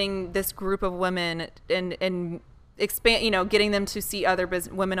about getting this group of women and expand, getting them to see other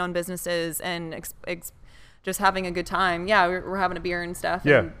women-owned businesses and just having a good time. Yeah, we're having a beer and stuff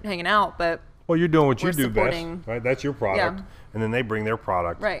and hanging out, but well, you're doing what you do best, right? That's your product, Yeah. and then they bring their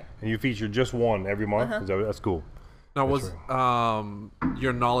product, Right? And you feature just one every month. That's cool. Now, was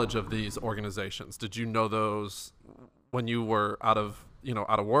your knowledge of these organizations? Did you know those when you were out of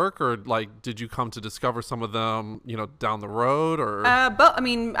work, or like did you come to discover some of them, down the road, or? Both. I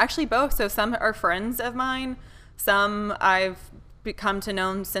mean, actually both. So some are friends of mine. Some I've become to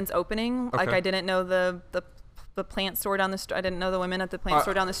know since opening. Okay. Like I didn't know the plant store down the street. I didn't know the women at the plant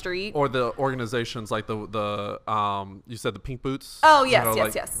store down the street. Or the organizations like the you said the Pink Boots. Oh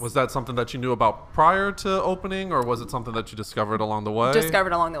yes, yes. Was that something that you knew about prior to opening, or was it something that you discovered along the way?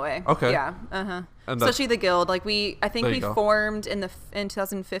 Discovered along the way. Okay. Yeah. And especially the guild. Like I think we go. formed in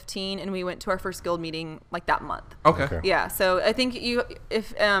 2015, and we went to our first guild meeting like that month. Okay. Yeah. So I think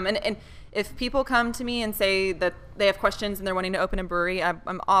if people come to me and say that they have questions and they're wanting to open a brewery,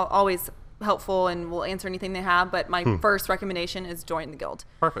 I'm always helpful and will answer anything they have. But my first recommendation is join the guild.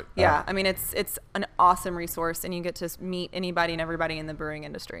 Perfect. Yeah. I mean, it's an awesome resource, and you get to meet anybody and everybody in the brewing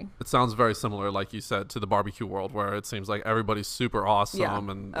industry. It sounds very similar, like you said, to the barbecue world, where it seems like everybody's super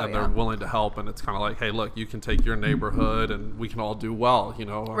awesome and they're willing to help. And it's kind of like, hey, look, you can take your neighborhood and we can all do well,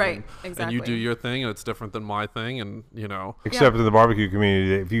 Right. Exactly. And you do your thing, and it's different than my thing, and Except in the barbecue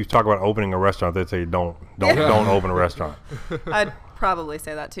community, if you talk about opening a restaurant, they'd say don't open a restaurant. I'd probably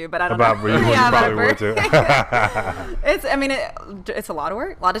say that too, but I don't know. You probably would too. It's a lot of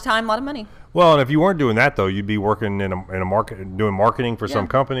work, a lot of time, a lot of money. Well, and if you weren't doing that though, you'd be working in a market, doing marketing for some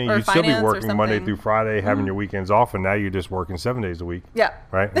company. Or you'd still be finance or working Monday something. through Friday, having your weekends off, and now you're just working 7 days a week. Yeah.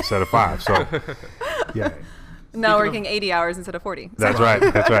 Right, instead of 5. So, yeah. Now working 80 hours instead of 40. That's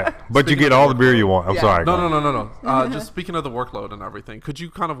right. But you get all the beer you want. I'm sorry. No. Just speaking of the workload and everything, could you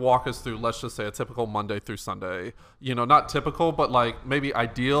kind of walk us through, let's just say, a typical Monday through Sunday? Not typical, but like maybe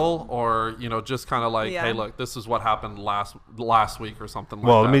ideal, or just kind of like, hey, look, this is what happened last week or something like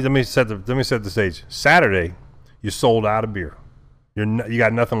that. Well, let me set the stage. Saturday, you sold out of beer. You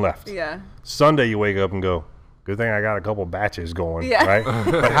got nothing left. Yeah. Sunday, you wake up and go, good thing I got a couple batches going. Yeah. Right.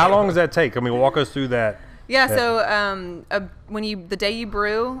 But how long does that take? I mean, walk us through that. Yeah, so the day you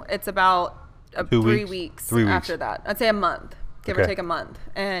brew, it's about 3 weeks after that. I'd say a month, give or take a month.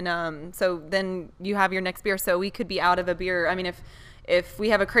 And so then you have your next beer. So we could be out of a beer. I mean, if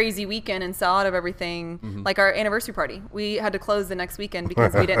we have a crazy weekend and sell out of everything, like our anniversary party, we had to close the next weekend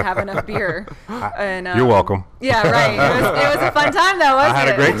because we didn't have enough beer. And you're welcome. Yeah, right. It was a fun time though, wasn't it? I had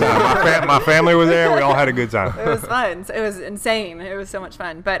a great time. My family was there. We all had a good time. It was fun. It was insane. It was so much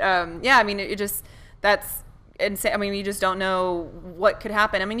fun. But yeah, I mean, that's insane. I mean, you just don't know what could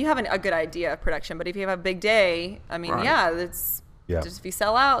happen. I mean, you have a good idea of production, but if you have a big day, I mean, just if you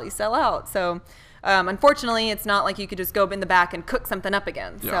sell out, you sell out. So unfortunately, it's not like you could just go in the back and cook something up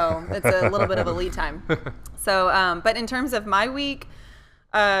again. So it's a little bit of a lead time. So, but in terms of my week,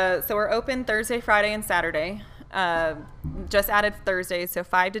 so we're open Thursday, Friday, and Saturday. Just added Thursday, so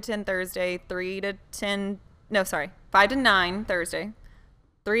 5 to 10 Thursday, 5 to 9 Thursday,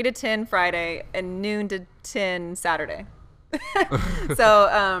 3 to 10 Friday, and noon to 10 Saturday.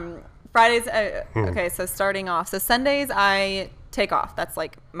 So Fridays, okay, so starting off. So Sundays I take off. That's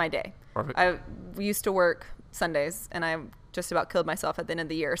like my day. Perfect. I used to work Sundays, and I just about killed myself at the end of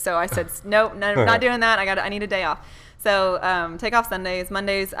the year. So I said, nope, no, not doing that. I need a day off. So take off Sundays.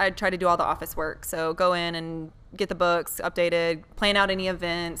 Mondays, I try to do all the office work. So go in and get the books updated, plan out any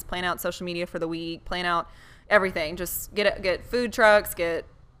events, plan out social media for the week, plan out everything. Just get food trucks, get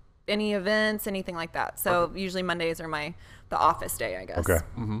any events, anything like that. So usually Mondays are the office day, I guess. Okay.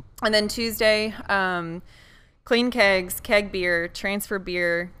 Mm-hmm. And then Tuesday, clean kegs, keg beer, transfer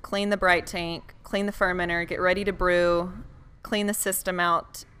beer, clean the bright tank, clean the fermenter, get ready to brew, clean the system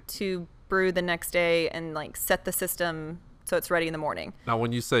out to brew the next day, and like set the system so it's ready in the morning. Now,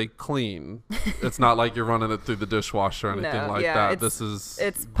 when you say clean, it's not like you're running it through the dishwasher or anything like that.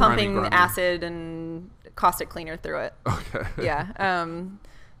 It's pumping acid and caustic cleaner through it. Okay. Yeah.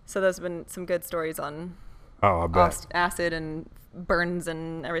 So there's been some good stories on Oh, I bet. acid and burns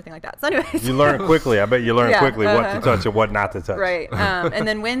and everything like that. So anyways. You learn quickly. I bet you learn Yeah, quickly what to touch and what not to touch. Right. And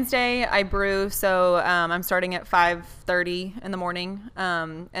then Wednesday I brew. So I'm starting at 5:30 in the morning.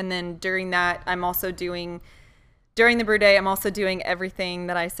 And then during that, during the brew day, I'm also doing everything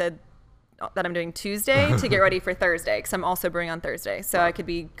that I said that I'm doing Tuesday to get ready for Thursday, because I'm also brewing on Thursday. So I could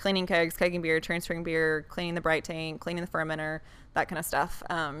be cleaning kegs, kegging beer, transferring beer, cleaning the bright tank, cleaning the fermenter, that kind of stuff,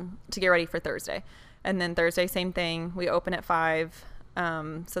 to get ready for Thursday. And then Thursday, same thing. We open at 5.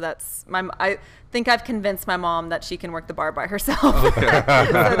 So that's I think I've convinced my mom that she can work the bar by herself, so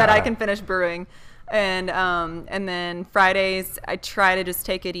that I can finish brewing. And then Fridays, I try to just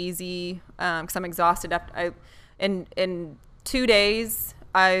take it easy, because I'm exhausted. In 2 days,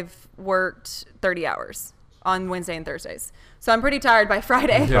 I've worked 30 hours on Wednesday and Thursdays. So I'm pretty tired by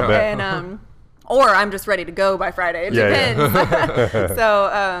Friday. Yeah. And or I'm just ready to go by Friday. It depends.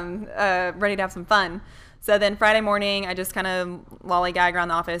 So ready to have some fun. So then Friday morning, I just kind of lollygag around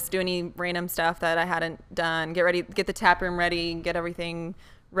the office, do any random stuff that I hadn't done, get the tap room ready, get everything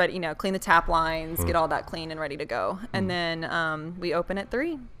ready, clean the tap lines, get all that clean and ready to go. And then we open at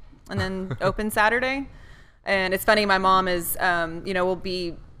 3, and then open Saturday. And it's funny, my mom is, will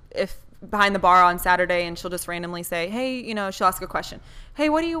be behind the bar on Saturday, and she'll just randomly say, hey, she'll ask a question. Hey,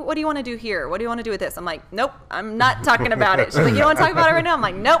 what do you want to do here? What do you want to do with this? I'm like, nope, I'm not talking about it. She's like, you don't want to talk about it right now? I'm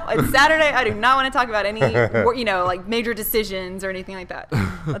like, nope, it's Saturday. I do not want to talk about any, like major decisions or anything like that.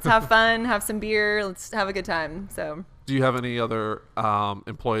 Let's have fun, have some beer. Let's have a good time. So. Do you have any other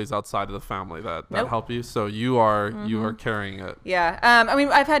employees outside of the family that Nope. help you? So you are carrying it. Yeah.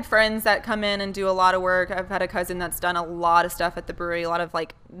 I've had friends that come in and do a lot of work. I've had a cousin that's done a lot of stuff at the brewery, a lot of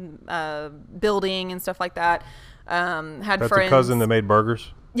like building and stuff like that. That's friends. a cousin that made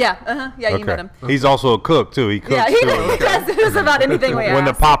burgers? Yeah. Yeah, you met him. He's also a cook, too. He cooks, Yeah, too. he does just about anything we When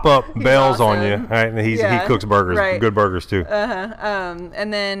the ask. pop-up bells on awesome. you, right? And he Yeah, cooks burgers, right. good burgers, too.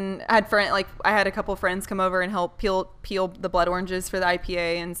 And then I had a couple friends come over and help peel the blood oranges for the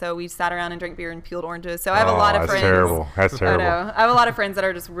IPA, and so we sat around and drank beer and peeled oranges. So I have a lot of that's friends. terrible. That's I terrible. know. I have a lot of friends that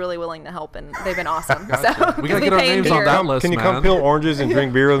are just really willing to help, and they've been awesome. So We gotta get our pay in names on beer. that list, Can you man. come peel oranges and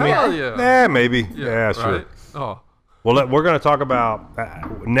drink beer with me? Hell yeah. Maybe. Yeah, sure. Right? Oh. Well, we're going to talk about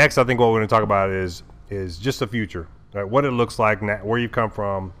next. I think what we're going to talk about is just the future, right? What it looks like now, where you come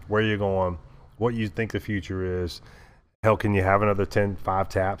from, where you're going, what you think the future is. Hell, can you have another 5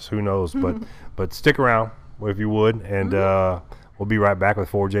 taps? Who knows? But stick around if you would, and we'll be right back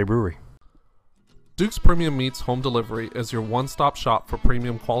with 4J Brewery. Duke's Premium Meats Home Delivery is your one-stop shop for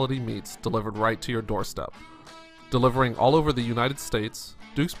premium quality meats delivered right to your doorstep. Delivering all over the United States,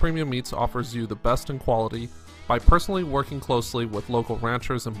 Duke's Premium Meats offers you the best in quality by personally working closely with local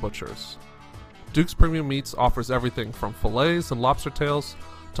ranchers and butchers. Duke's Premium Meats offers everything from fillets and lobster tails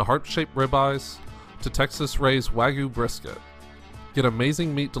to heart-shaped ribeyes to Texas-raised Wagyu brisket. Get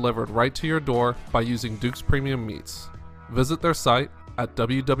amazing meat delivered right to your door by using Duke's Premium Meats. Visit their site at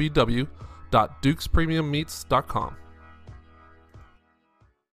www.dukespremiummeats.com.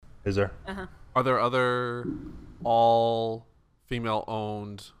 Is there? Are there other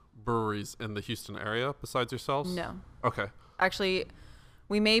all-female-owned breweries in the Houston area besides yourselves? No. Okay. Actually,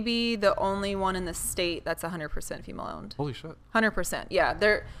 we may be the only one in the state that's 100% female owned. Holy shit. 100%. Yeah,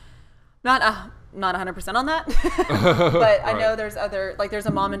 they're not 100% on that, but I know there's there's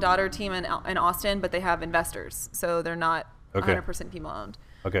a mom and daughter team in Austin, but they have investors, so they're not 100% female owned.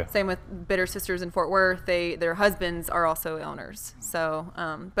 Okay. Same with Bitter Sisters in Fort Worth. Their husbands are also owners. So,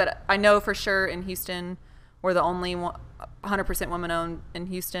 but I know for sure in Houston, we're the only 100% women owned in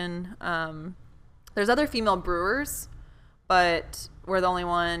Houston. There's other female brewers, but we're the only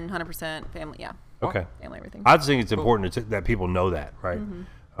one 100% family. Yeah. Okay. Family everything. I just think it's important that people know that, right?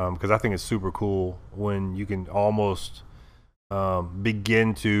 Because I think it's super cool when you can almost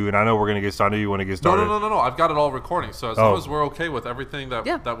begin to, and I know we're going to get started. I know you want to get started. No. I've got it all recording. So as long as we're okay with everything that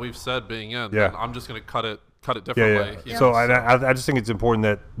Yeah. that we've said being in, Yeah. then I'm just going to cut it differently. Yeah. you So know, I just think it's important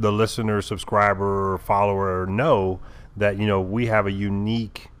that the listener, subscriber, follower know that, you know, we have a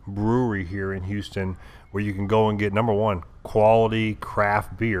unique brewery here in Houston where you can go and get, number one, quality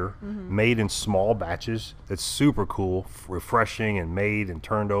craft beer made in small batches. That's super cool, refreshing, and made and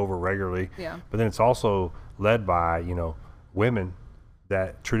turned over regularly. Yeah. But then it's also led by, you know, women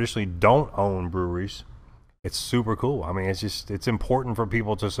that traditionally don't own breweries. It's super cool. I mean, it's important for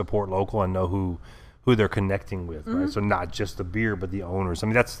people to support local and know who they're connecting with, right? So not just the beer, but the owners. I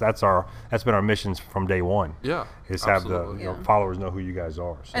mean, that's been our mission from day one. Yeah, is have the absolutely. followers know who you guys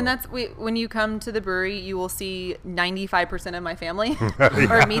are. So. And that's when you come to the brewery, you will see 95% of my family,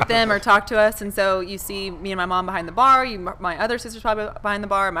 or meet them, or talk to us. And so you see me and my mom behind the bar. My other sister's probably behind the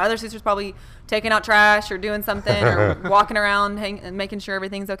bar. My other sister's probably taking out trash or doing something, or walking around, and making sure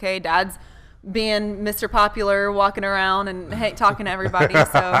everything's okay. Dad's being Mr. Popular, walking around and talking to everybody.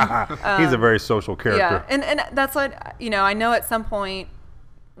 So he's a very social character. Yeah, and that's what, you know, I know at some point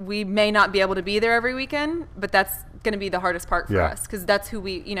we may not be able to be there every weekend, but that's going to be the hardest part for us, because that's who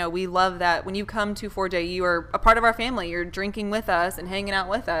we love. That when you come to 4J, you are a part of our family. You're drinking with us and hanging out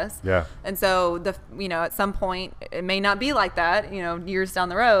with us. Yeah. And so at some point it may not be like that, years down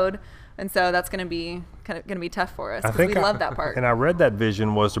the road. And so that's going to be tough for us, because we love that part. And I read that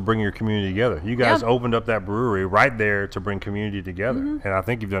vision was to bring your community together. You guys opened up that brewery right there to bring community together. And I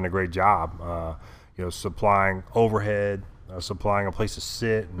think you've done a great job, supplying overhead, supplying a place to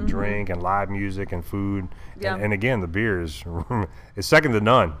sit and drink, and live music and food. Yeah. And again, the beer is second to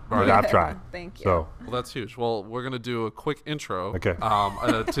none that I've tried. Thank you. So, Well, that's huge. Well, we're going to do a quick intro Okay.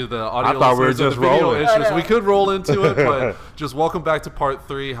 To the audio thought we were listeners and just the video rolling. issues. We could roll into it, but just welcome back to part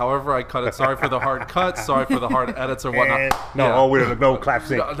 3. However I cut it. Sorry for the hard cuts. Sorry for the hard edits or whatnot. no clap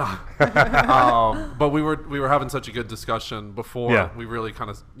sync. But we were having such a good discussion before we really kind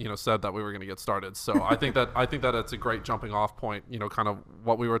of said that we were going to get started. So I think that it's a great jumping off point. Kind of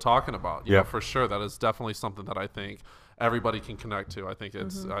what we were talking about. You know, for sure, that is definitely something that I think everybody can connect to. I think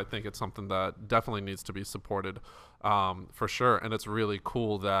it's something that definitely needs to be supported, for sure. And it's really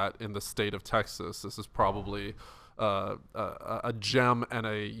cool that in the state of Texas, this is probably a gem and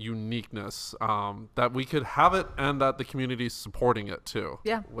a uniqueness, that we could have it, and that the community is supporting it too.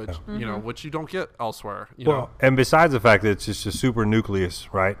 Yeah. Which which you don't get elsewhere. And besides the fact that it's just a super nucleus,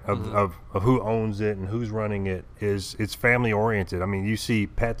 right, of who owns it and who's running it, it's family oriented. I mean, you see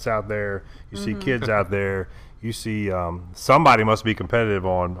pets out there, you see kids out there, you see somebody must be competitive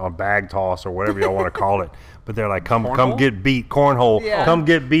on bag toss or whatever y'all want to call it, but they're like, come get beat, cornhole, come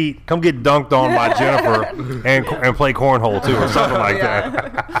get beat, come get dunked on by Jennifer, and play cornhole too, or something like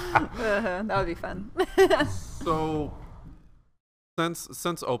that. That would be fun. So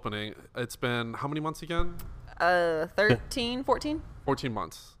since opening, it's been how many months again? 13, 14, 14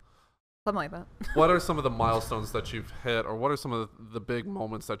 months. something like that. What are some of the milestones that you've hit, or what are some of the big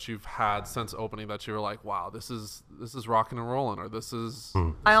moments that you've had since opening that you were like, wow, this is rocking and rolling, or this is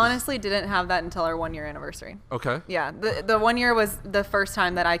I honestly didn't have that until our 1 year anniversary. okay? Yeah, the 1 year was the first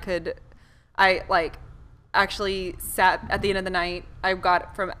time that I actually sat at the end of the night. I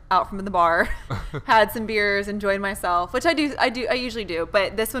got out from the bar, had some beers, enjoyed myself, which I usually do.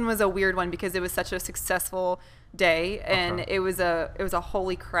 But this one was a weird one because it was such a successful day, and it was a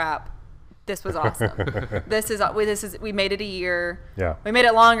holy crap. This was awesome. We made it a year. Yeah. We made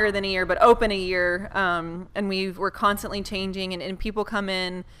it longer than a year, but open a year. And we were constantly changing, and people come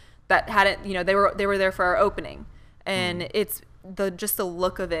in that hadn't, they were there for our opening, and it's just the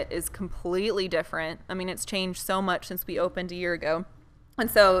look of it is completely different. I mean, it's changed so much since we opened a year ago.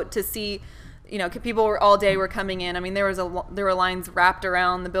 And so to see, people all day were coming in. I mean, there were lines wrapped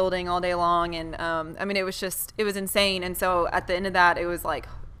around the building all day long, and I mean, it was insane. And so at the end of that, it was like,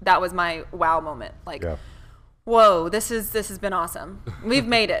 that was my wow moment. Like, whoa, this has been awesome. We've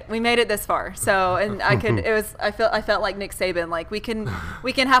made it. We made it this far. So, and I felt like Nick Saban. Like, we can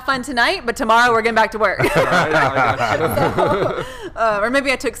have fun tonight, but tomorrow we're getting back to work. Or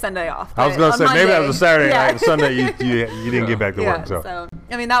maybe I took Sunday off. I was going to say, maybe that was a Saturday night, and Sunday you didn't get back to work. So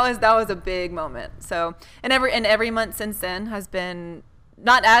I mean, that was a big moment. So, and every month since then has been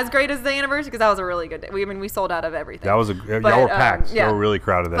not as great as the anniversary, because that was a really good day. We sold out of everything. That was y'all were packed. Y'all were really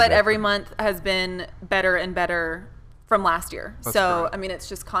crowded that day. But every month has been better and better from last year. That's so great. I mean, it's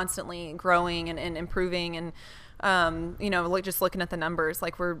just constantly growing and improving, and just looking at the numbers,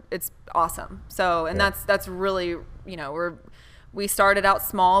 like it's awesome. So, and that's really, we started out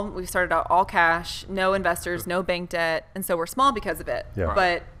small. We started out all cash, no investors, no bank debt, and so we're small because of it. Yeah.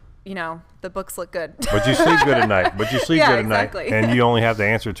 But you know, the books look good. But you sleep good at night. But you sleep Yeah, good at exactly. night, and you only have to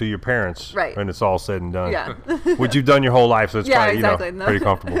answer to your parents Right. when it's all said and done. Yeah. Which you've done your whole life, so it's Yeah, probably exactly. pretty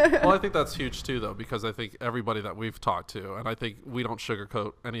comfortable. Well, I think that's huge too, though, because I think everybody that we've talked to, and I think we don't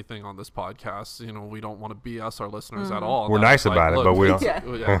sugarcoat anything on this podcast. You know, we don't want to BS our listeners at all. We're And that's nice about it, look, but we don't.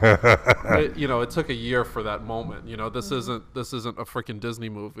 Yeah. you know, it took a year for that moment. You know, this isn't a freaking Disney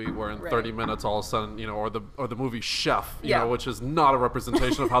movie where in Right. 30 minutes all of a sudden, you know, or the movie Chef, you Yeah. know, which is not a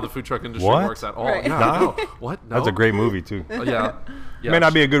representation of how the food truck industry What? works at all. Right. Yeah, Nah. no. What? No. That's a great movie too. Yeah. It may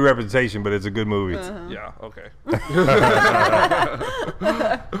not be a good representation, but it's a good movie. Yeah. Okay.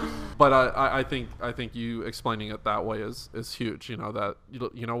 But I think you explaining it that way is huge. You know that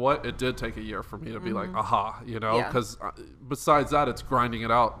you know what, it did take a year for me to be like, aha, you know, Yeah. because besides that, it's grinding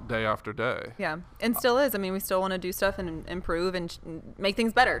it out day after day. Yeah, and still is. I mean, we still want to do stuff and improve and make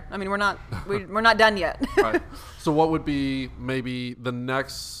things better. I mean, we're not done yet. Right. So what would be maybe the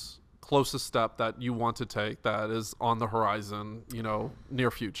next closest step that you want to take that is on the horizon, you know,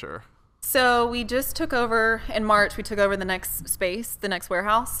 near future? So we just took over in March. We took over the next space, the next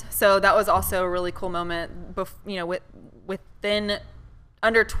warehouse. So that was also a really cool moment. You know, within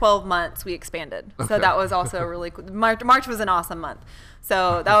under 12 months, we expanded. So that was also really cool. March was an awesome month.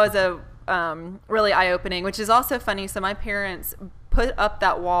 So that was a really eye-opening, which is also funny. So my parents put up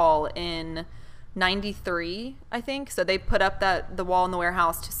that wall in 93, I think. So they put up the wall in the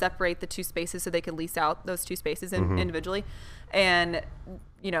warehouse to separate the two spaces so they could lease out those two spaces individually. And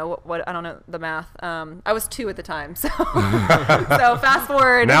you know what, I don't know the math. I was 2 at the time. So so fast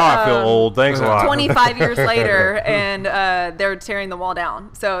forward. Now I feel old. Thanks a lot. 25 years later, and they're tearing the wall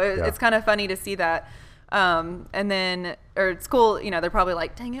down. So Yeah. it's kind of funny to see that. And then, or it's cool, you know, they're probably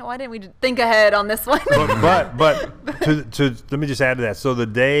like, dang it, why didn't we think ahead on this one? but to let me just add to that. So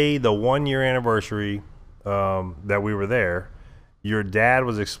the 1 year anniversary that we were there, your dad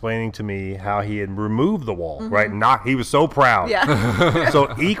was explaining to me how he had removed the wall, right? He was so proud. Yeah.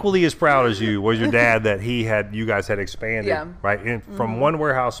 So equally as proud as you was your dad that you guys had expanded, Yeah. right? From one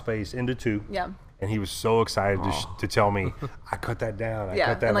warehouse space into 2. Yeah. And he was so excited to tell me, I cut that down. I Yeah.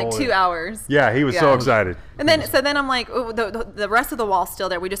 cut that In like hole 2 hours. Yeah, he was so Yeah. excited. And then, so then I'm like, oh, the rest of the wall's still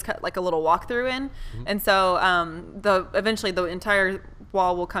there. We just cut like a little walkthrough in. And so eventually the entire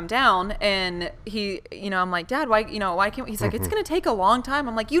wall will come down, and he, you know, I'm like, Dad, why can't we? He's like, it's going to take a long time.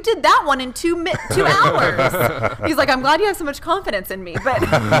 I'm like, you did that one in 2 hours. He's like, I'm glad you have so much confidence in me, but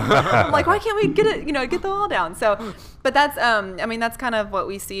I'm like, why can't we get the wall down? So, but that's, I mean, that's kind of what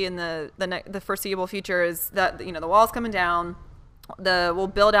we see in the foreseeable future is that, you know, the wall's coming down. We'll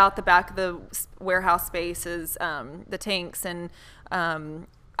build out the back of the warehouse spaces, the tanks, and on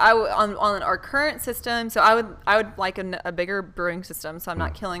our current system. So I would like a bigger brewing system, so I'm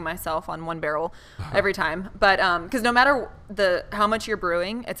not killing myself on one barrel every time. But because no matter how much you're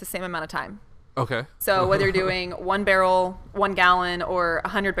brewing, it's the same amount of time. Okay. So whether you're doing 1 barrel, 1 gallon, or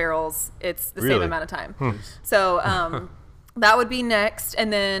 100 barrels, it's the same Really? amount of time. So that would be next,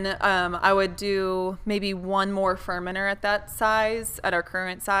 and then I would do maybe 1 more fermenter at that size, at our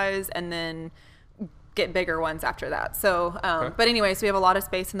current size, and then get bigger ones after that. So, but anyway, so we have a lot of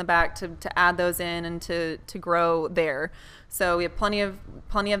space in the back to add those in and to grow there. So we have plenty of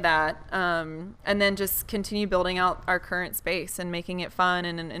that, and then just continue building out our current space and making it fun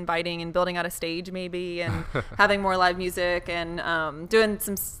and inviting and building out a stage maybe and having more live music and doing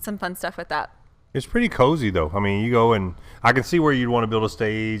some fun stuff with that. It's pretty cozy though. I mean, you go and I can see where you'd want to build a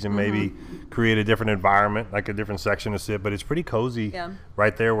stage and maybe create a different environment, like a different section to sit, but it's pretty cozy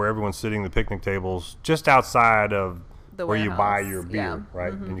right there where everyone's sitting, the picnic tables, just outside of The where you buy warehouse. your beer, Yeah.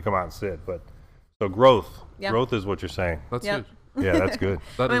 right? And you come out and sit. But so growth is what you're saying. That's Yep. huge. Yeah, that's good.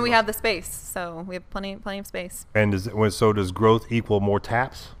 That I mean, is we awesome. have the space, so we have plenty of space. And does growth equal more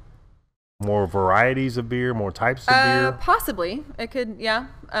taps? More varieties of beer, more types of beer? Possibly. It could, yeah.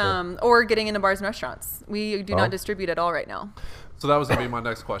 Or getting into bars and restaurants. We do Oh. not distribute at all right now. So that was going to be my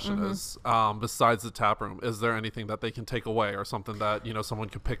next question is, besides the tap room, is there anything that they can take away or something that, you know, someone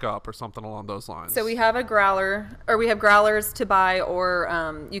could pick up or something along those lines? So we have a growler, or we have growlers to buy,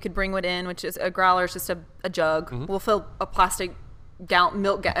 or you could bring one in, which is a growler is just a jug. We'll fill a plastic empty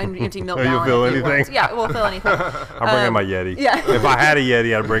milk Oh, gallon. you'll fill if you want. anything? Yeah, we'll fill anything. I'm bringing my Yeti. yeah. If I had a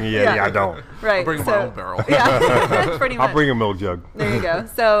Yeti, I'd bring a Yeti. Yeah. I don't. Right. I'll bring my own barrel. Yeah, pretty much. I'll bring a milk jug. There you go.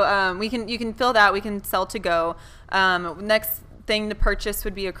 So you can fill that. We can sell to go. Next thing to purchase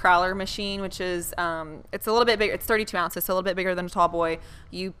would be a crowler machine, which is it's a little bit bigger. It's 32 ounces, so a little bit bigger than a tall boy.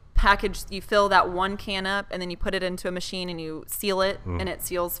 You fill that 1 can up, and then you put it into a machine and you seal it, and it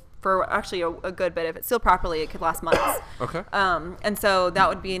seals for actually a good bit. If it's sealed properly, it could last months. Okay. And so that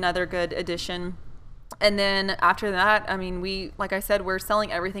would be another good addition. And then after that, I mean, like I said, we're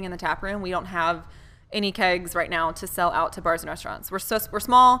selling everything in the tap room. We don't have any kegs right now to sell out to bars and restaurants. We're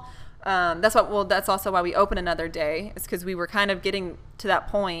small. That's also why we open another day. It's because we were kind of getting to that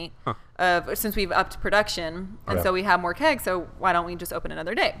point of, since we've upped production, and so we have more kegs. So why don't we just open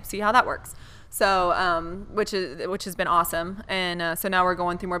another day? See how that works. So, which has been awesome. And so now we're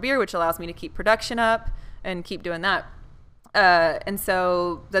going through more beer, which allows me to keep production up and keep doing that. And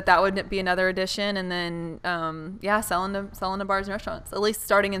so that would be another addition. And then, selling to bars and restaurants, at least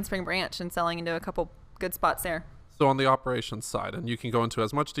starting in Spring Branch and selling into a couple good spots there. So on the operations side, and you can go into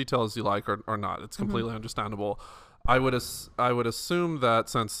as much detail as you like or not, it's completely understandable. I would assume that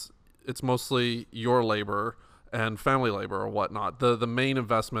since it's mostly your labor and family labor or whatnot, the main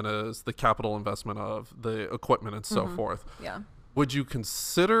investment is the capital investment of the equipment and so forth. Yeah. Would you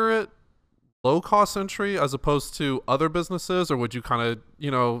consider it low cost entry as opposed to other businesses, or would you kind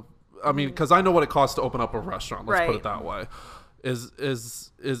of, I mean, because I know what it costs to open up a restaurant, let's put it that way.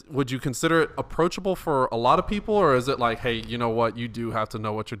 Would you consider it approachable for a lot of people, or is it like, hey, you know what, you do have to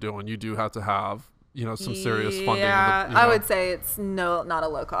know what you're doing, you do have to have some serious funding? Yeah, I would say it's not a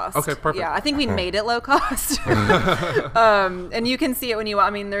low cost. Okay, perfect. Yeah, I think we made it low cost. And you can see it when we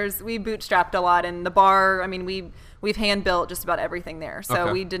bootstrapped a lot in the bar. I mean, we've hand built just about everything there.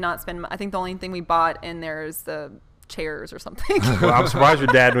 So we did not spend, I think the only thing we bought in there is the chairs or something. Well, I'm surprised your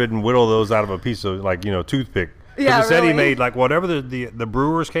dad wouldn't whittle those out of a piece of toothpick. Yeah, he said he made whatever the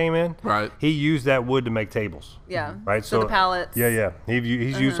brewers came in. Right. He used that wood to make tables. Yeah. Right. So the pallets. Yeah.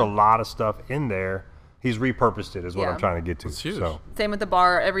 He's used a lot of stuff in there. He's repurposed it, is what I'm trying to get to. It's huge. So. Same with the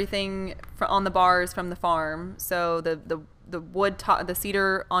bar. Everything on the bar is from the farm. So the wood top, the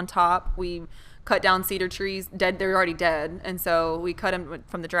cedar on top, we cut down cedar trees. They're already dead, and so we cut them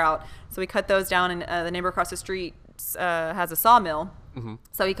from the drought. So we cut those down, and the neighbor across the street has a sawmill.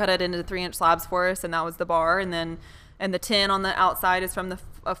 So he cut it into 3-inch slabs for us, and that was the bar. And the tin on the outside is from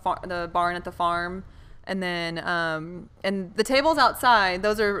the barn at the farm. And then and the tables outside,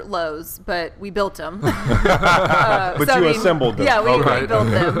 those are Lowe's, but we built them. But so, assembled them. Yeah, we built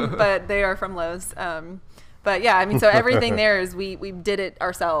them, but they are from Lowe's. But yeah, I mean, so everything there is we did it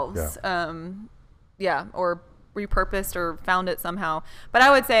ourselves. Or repurposed or found it somehow. But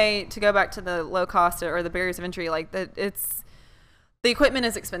I would say, to go back to the low cost or the barriers of entry, like that, the equipment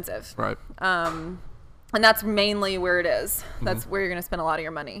is expensive. Right. And that's mainly where it is. That's where you're going to spend a lot of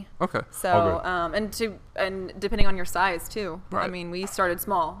your money. Okay. So, and depending on your size too. Right. I mean, we started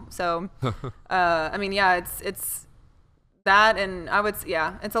small. So, I mean, yeah, it's that, and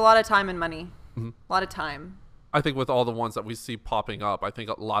it's a lot of time and money. A lot of time. I think with all the ones that we see popping up, I think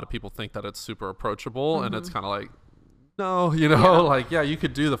a lot of people think that it's super approachable, and it's kind of like, no, you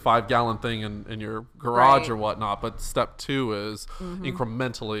could do the 5-gallon thing in your garage or whatnot, but step 2 is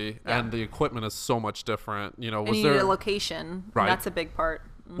incrementally, and the equipment is so much different. And you need a location. Right. And that's a big part.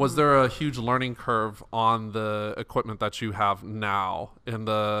 Was there a huge learning curve on the equipment that you have now in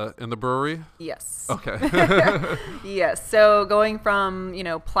the brewery? Yes. Okay. Yes. So going from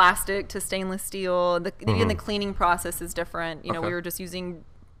plastic to stainless steel, even the cleaning process is different. We were just using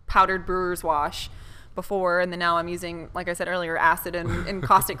powdered brewer's wash before, and then now I'm using, like I said earlier, acid and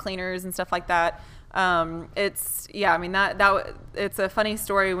caustic cleaners and stuff like that. It's it's a funny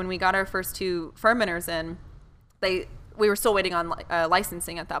story. When we got our first 2 fermenters in, we were still waiting on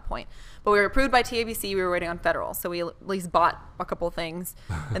licensing at that point, but we were approved by TABC. We were waiting on federal, so we at least bought a couple of things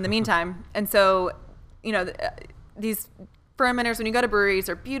in the meantime. And so, these fermenters, when you go to breweries,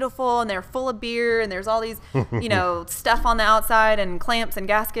 are beautiful and they're full of beer, and there's all these, stuff on the outside and clamps and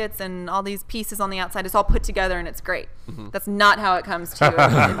gaskets and all these pieces on the outside. It's all put together and it's great. That's not how it comes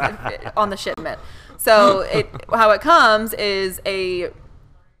to on the shipment. So how it comes is a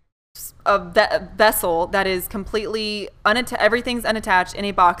vessel that is completely everything's unattached in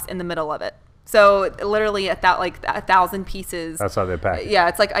a box in the middle of it. So literally 1,000 pieces. That's how they pack it. Yeah,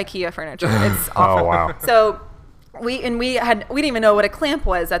 it's like IKEA furniture. It's awful. Oh wow. So we didn't even know what a clamp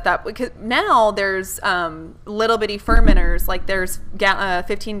was at that, because now there's little bitty fermenters, like there's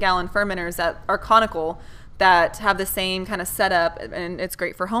 15-gallon fermenters that are conical, that have the same kind of setup, and it's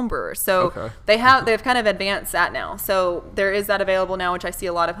great for home brewers. So they've kind of advanced that now. So there is that available now, which I see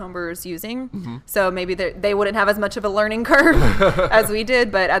a lot of home brewers using. So maybe they wouldn't have as much of a learning curve as we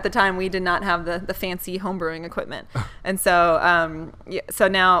did, but at the time we did not have the fancy home brewing equipment. And so so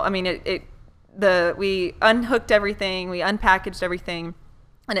now, I mean, we unhooked everything, we unpackaged everything,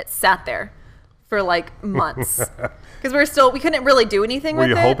 and it sat there for like months because we couldn't really do anything Were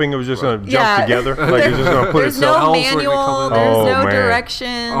with you it. hoping it was just going to Yeah. jump together? Like you're just going to put There's itself? no Elves were gonna manual. come in. There's Oh, no man.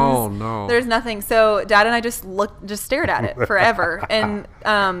 directions. Oh, no. There's nothing. So Dad and I just stared at it forever. And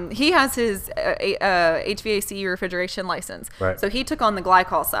he has his HVAC refrigeration license. Right. So he took on the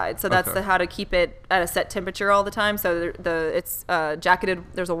glycol side. So that's Okay. how to keep it at a set temperature all the time. So it's jacketed.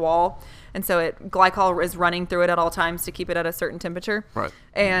 There's a wall. And so glycol is running through it at all times to keep it at a certain temperature. Right.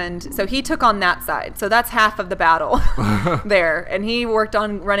 And so he took on that side. So that's half of the battle there. And he worked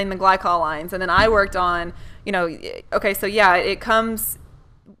on running the glycol lines. And then I worked on, okay, so yeah, it comes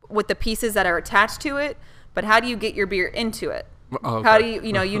with the pieces that are attached to it. But how do you get your beer into it? Okay. How do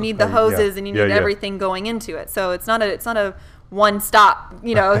you need the hoses and you need Yeah. everything going into it. So it's not a one stop,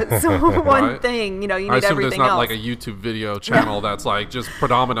 it's one Right. thing, you I need assume there's everything not else. like a YouTube video channel that's like just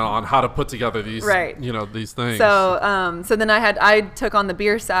predominant on how to put together these, Right. these things. So, so then I took on the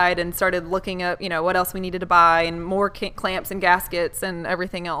beer side and started looking up, what else we needed to buy and more clamps and gaskets and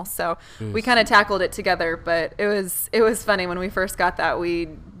everything else. So we kind of tackled it together, but it was funny when we first got that. We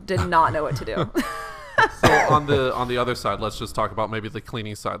did not know what to do. So on the other side, let's just talk about maybe the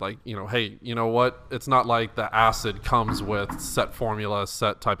cleaning side. Like, hey, you know what? It's not like the acid comes with set formula,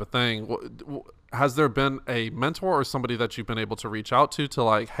 set type of thing. Has there been a mentor or somebody that you've been able to reach out to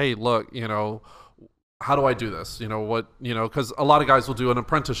like, hey, look, how do I do this? Because a lot of guys will do an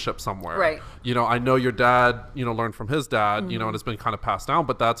apprenticeship somewhere. Right. I know your dad, learned from his dad, and it's been kind of passed down,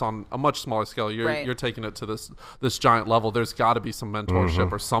 but that's on a much smaller scale. You're taking it to this giant level. There's got to be some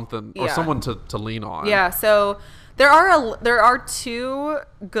mentorship or something or Yeah. someone to lean on. Yeah, so there are two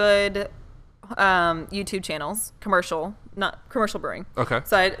good YouTube channels, not commercial brewing. Okay.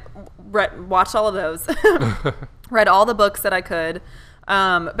 So I watched all of those, read all the books that I could.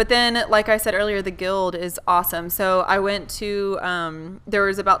 But then, like I said earlier, the guild is awesome. So I went to, there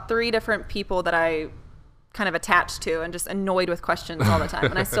was about 3 different people that I kind of attached to and just annoyed with questions all the time.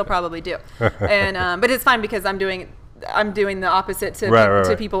 And I still probably do. And, but it's fine because I'm doing the opposite to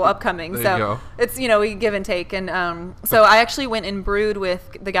Right. people upcoming. There So you go. it's, we give and take. And, so I actually went and brewed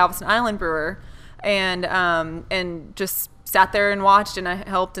with the Galveston Island brewer and just sat there and watched and I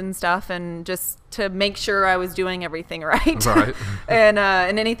helped and stuff and just to make sure I was doing everything right. Right. and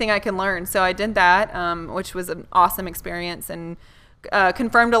anything I can learn. So I did that, which was an awesome experience and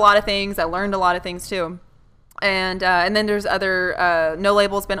confirmed a lot of things. I learned a lot of things too. And then there's other, No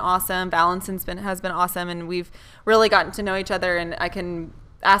Label's been awesome. Valencin's has been awesome. And we've really gotten to know each other and I can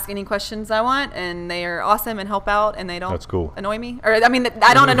ask any questions I want and they are awesome and help out and they don't That's cool. annoy me. Or I mean,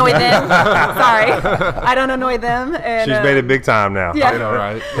 I don't annoy them. Sorry. I don't annoy them. And, She's made it big time now. Yeah. I know,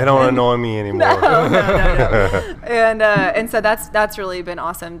 right? They don't annoy me anymore. No. And so that's really been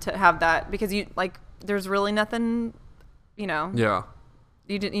awesome to have that because there's really nothing, Yeah.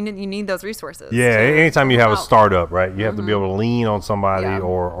 you need those resources. Yeah, to anytime you have a help. startup, right, you have to be able to lean on somebody Yeah.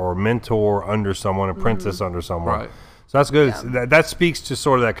 or mentor under someone, apprentice under someone. Right. So that's good. Yeah. That speaks to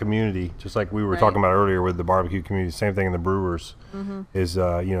sort of that community, just like we were Right. talking about earlier with the barbecue community. Same thing in the brewers is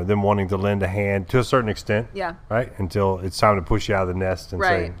them wanting to lend a hand to a certain extent. Yeah. Right. Until it's time to push you out of the nest and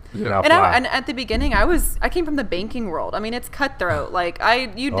Right. say, Yeah. now And, fly. and at the beginning, I came from the banking world. I mean, it's cutthroat. Like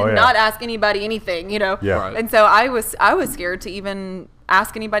you did Oh, yeah. not ask anybody anything, Yeah. Right. And so I was scared to even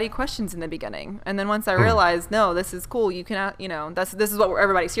ask anybody questions in the beginning. And then once I realized, no, this is cool. You can, this is what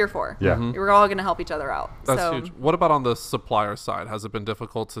everybody's here for. Yeah. We're all going to help each other out. That's so, huge. What about on the supplier side? Has it been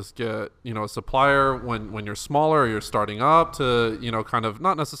difficult to get, a supplier when you're smaller or you're starting up to, kind of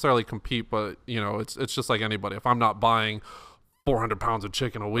not necessarily compete, but, it's just like anybody. If I'm not buying 400 pounds of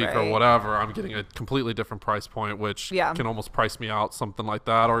chicken a week or Right. whatever, I'm getting a completely different price point, which Yeah. can almost price me out, something like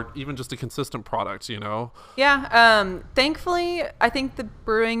that, or even just a consistent product, Yeah. Thankfully, I think the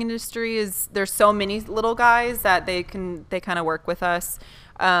brewing industry there's so many little guys that they kind of work with us.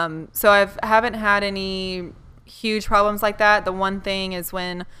 So haven't had any huge problems like that. The one thing is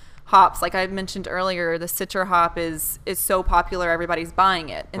when hops, like I mentioned earlier, the Citra hop is so popular, everybody's buying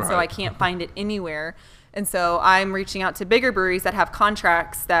it. And so I Right. can't find it anywhere. And so I'm reaching out to bigger breweries that have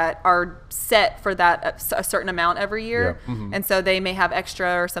contracts that are set for that a certain amount every year. Yeah. And so they may have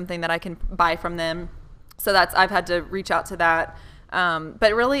extra or something that I can buy from them. So I've had to reach out to that.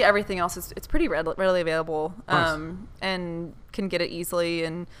 But really everything else it's pretty readily available Nice. and can get it easily.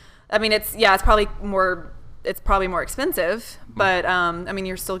 And I mean, it's probably more expensive, but I mean,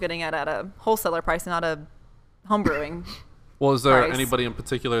 you're still getting it at a wholesaler price, not a home brewing. Well, is there price. anybody in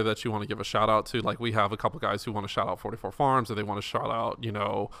particular that you want to give a shout out to? Like we have a couple guys who want to shout out 44 Farms, or they want to shout out,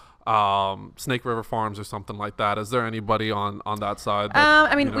 Snake River Farms or something like that. Is there anybody on that side?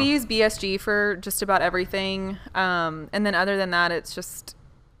 That, I mean, we use BSG for just about everything. And then other than that, it's just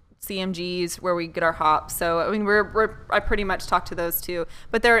CMGs where we get our hops. So I mean, I pretty much talk to those two,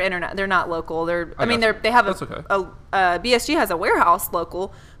 but they're they're not local. They have BSG has a warehouse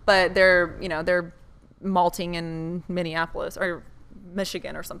local, but they're malting in Minneapolis or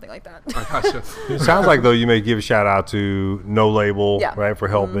Michigan or something like that. I gotcha. It sounds like though you may give a shout out to No Label, Yeah. right, for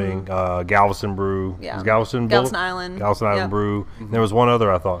helping Galveston Brew. Yeah. Is Galveston Island. Galveston Island Yep. Brew. There was one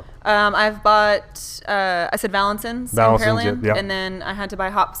other I thought. I've bought I said Valentin's in Valentin's, Pearland, yeah. and then I had to buy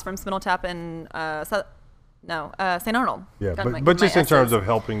hops from Spindle Tap in St. Arnold. Yeah, Got but my just in terms S's. of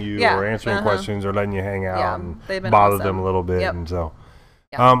helping you Yeah, or answering questions or letting you hang out Yeah, and they've been bother awesome. them a little bit, Yep. and so.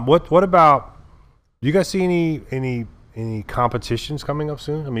 Yeah. What about? Do you guys see any competitions coming up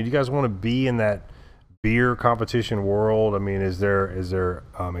soon? I mean, do you guys want to be in that beer competition world? I mean, is there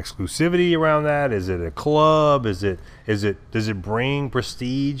exclusivity around that? Is it a club? Does it bring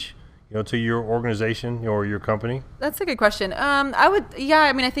prestige, to your organization or your company? That's a good question.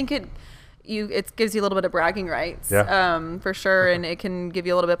 I think it gives you a little bit of bragging rights, for sure, and it can give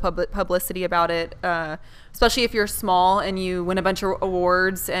you a little bit of publicity about it, especially if you're small and you win a bunch of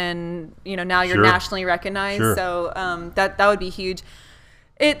awards and now you're Sure. nationally recognized. Sure. So that would be huge.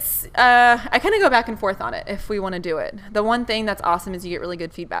 It's I kind of go back and forth on it if we want to do it. The one thing that's awesome is you get really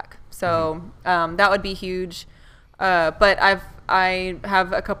good feedback, so that would be huge. But I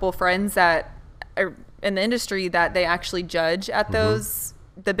have a couple of friends that are in the industry that they actually judge at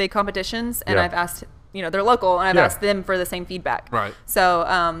the big competitions, and Yeah. I've asked, they're local, and I've Yeah. asked them for the same feedback. Right. So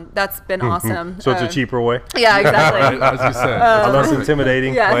that's been awesome. So it's a cheaper way, Yeah, exactly. As you said, a less perfect.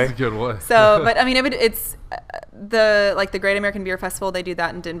 intimidating Yes. way. It's a good way. So, but I mean, it's the Great American Beer Festival. They do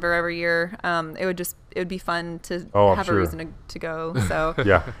that in Denver every year. It would be fun to I'm have sure. a reason to go. So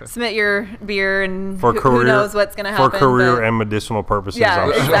Yeah. submit your beer, and For who knows what's going to happen. for career but- and medicinal purposes. yeah,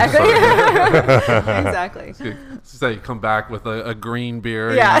 I'm sure. exactly. Exactly. Say you come back with a green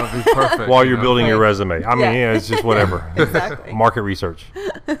beer. Yeah. It'd be perfect. While you're building your Right. resume. I mean, Yeah. it's just whatever. Exactly. Market research.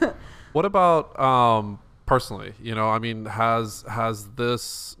 What about personally? I mean, has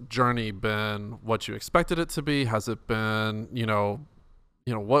this journey been what you expected it to be? Has it been,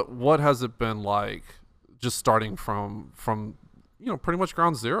 what has it been like? Just starting from pretty much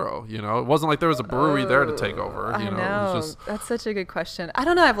ground zero. It wasn't like there was a brewery there to take over. I It know. was just That's such a good question. I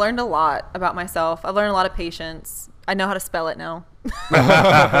don't know. I've learned a lot about myself. I've learned a lot of patience. I know how to spell it now.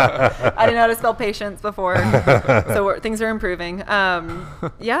 I didn't know how to spell patience before. So things are improving.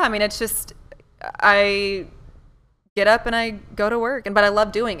 Yeah, I mean, it's just, I get up and I go to work, but I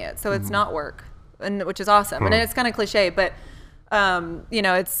love doing it. So it's not work, which is awesome. And it's kind of cliche, but,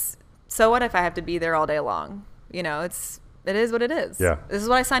 it's, so what if I have to be there all day long? It is what it is. Yeah. This is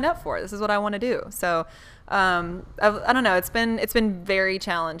what I signed up for. This is what I want to do. So, I don't know. It's been very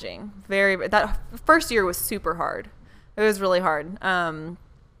challenging. That first year was super hard. It was really hard. To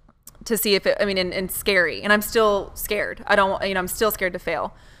see if and scary. And I'm still scared. I'm still scared to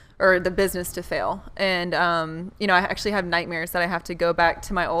fail, or the business to fail. And, I actually have nightmares that I have to go back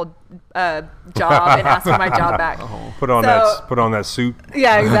to my old job and ask for my job back. Put on that suit.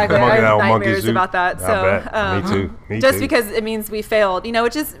 Yeah, exactly. I Monkey have monkey nightmares suit. about that. I So, bet. Me too. Me just too. because it means we failed,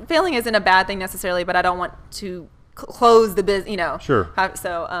 which is, failing isn't a bad thing necessarily, but I don't want to close the business, Sure.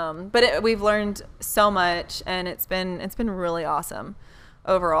 But we've learned so much, and it's been really awesome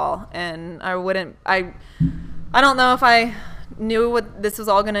overall. And I don't know if I knew what this was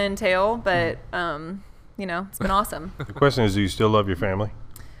all going to entail, but it's been awesome. The question is, do you still love your family?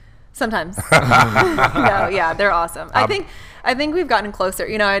 Sometimes. No, yeah, they're awesome. I think we've gotten closer.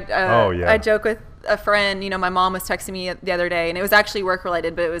 I joke with a friend, my mom was texting me the other day, and it was actually work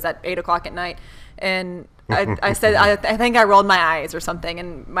related, but it was at 8:00 at night. And I said, I think I rolled my eyes or something.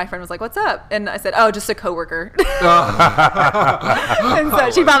 And my friend was like, "What's up?" And I said, "Oh, just a coworker." And so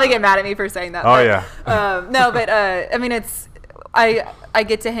she'd probably get mad at me for saying that. Oh, but, yeah. No, but I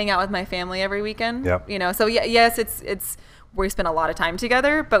get to hang out with my family every weekend. Yep. So yes, it's we spend a lot of time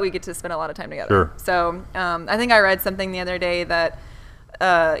together, but we get to spend a lot of time together. Sure. So I think I read something the other day that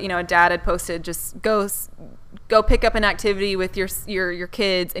a dad had posted, just go pick up an activity with your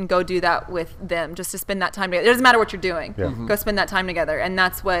kids and go do that with them, just to spend that time together. It doesn't matter what you're doing. Yeah. Go spend that time together. And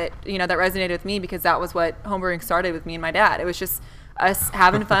that's what, that resonated with me, because that was what homebrewing started with me and my dad. It was just us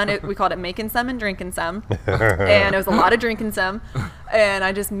having fun. We called it making some and drinking some. And it was a lot of drinking some. And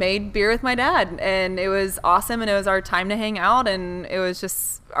I just made beer with my dad, and it was awesome. And it was our time to hang out, and it was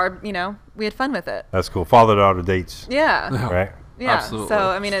just we had fun with it. That's cool. Father-daughter dates. Yeah. Right? Yeah. Absolutely.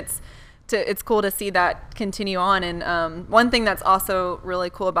 So it's cool to see that continue on. And one thing that's also really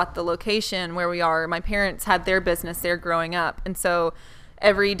cool about the location where we are, my parents had their business there growing up, and so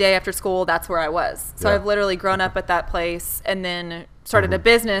every day after school, that's where I was. So Yeah. I've literally grown up at that place, and then started a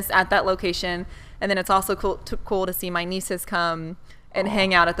business at that location. And then it's also cool to see my nieces come and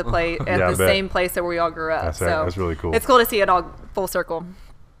hang out at the same place that we all grew up. That's really cool. It's cool to see it all full circle.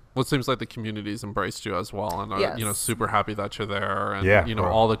 Well, it seems like the community's embraced you as well, and Yes. you know, super happy that you're there, and you know,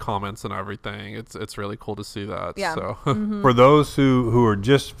 all the comments and everything. It's really cool to see that. Yeah. So For those who are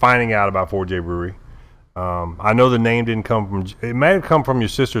just finding out about 4J Brewery, I know the name didn't come from. It may have come from your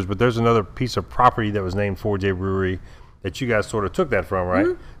sisters, but there's another piece of property that was named 4J Brewery that you guys sort of took that from, right?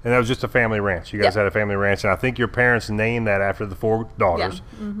 And that was just a family ranch. You guys had a family ranch, and I think your parents named that after the 4 daughters,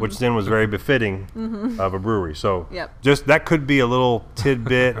 which then was very befitting of a brewery. So just that could be a little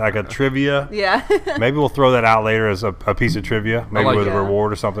tidbit, like a trivia. Yeah. Maybe we'll throw that out later as a piece of trivia, maybe like with it. a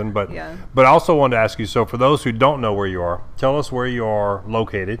reward or something. But I also wanted to ask you, so for those who don't know where you are, tell us where you are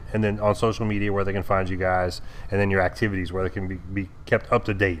located, and then on social media where they can find you guys, and then your activities where they can be kept up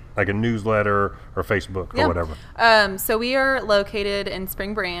to date, like a newsletter or Facebook or whatever. So we are located in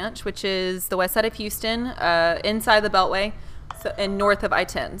Spring Branch, which is the west side of Houston, inside the Beltway, and north of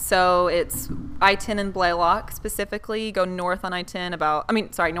I-10. So it's I-10 and Blaylock specifically. You go north on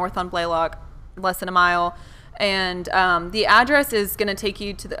I-10 north on Blaylock, less than a mile. And the address is going to take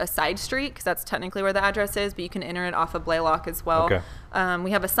you to a side street, because that's technically where the address is, but you can enter it off of Blaylock as well. Okay.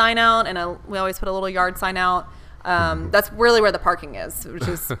 We have a sign out, and we always put a little yard sign out. That's really where the parking is, which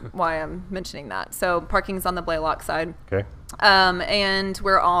is why I'm mentioning that. So parking's on the Blaylock side. Okay. And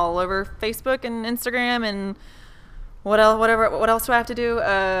we're all over Facebook and Instagram and what else do I have to do?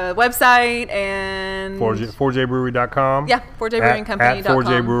 Website and 4jbrewery.com. Yeah, 4jbrewingcompany.com. At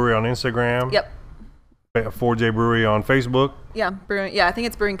 4J Brewery on Instagram. Yep. 4J Brewery on Facebook. Yeah, brewing. Yeah, I think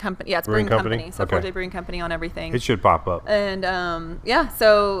it's Brewing Company. Yeah, it's Brewing Company. So 4J Brewing Company on everything. It should pop up. And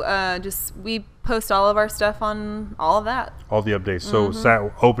so just we post all of our stuff on all of that. All the updates. So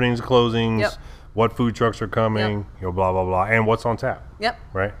openings, closings, what food trucks are coming, blah blah blah, and what's on tap. Yep.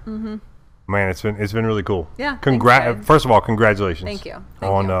 Right. Man, it's been really cool. Yeah. First of all, congratulations. Thank you.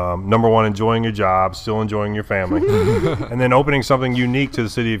 Number one, enjoying your job, still enjoying your family, and then opening something unique to the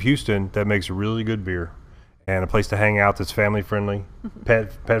city of Houston that makes really good beer, and a place to hang out that's family friendly,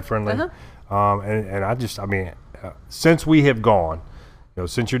 pet friendly, and since we have gone,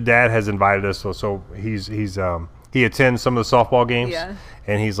 since your dad has invited us, so he attends some of the softball games,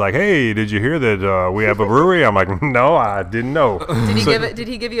 and he's like, "Hey, did you hear that we have a brewery?" I'm like, "No, I didn't know." Did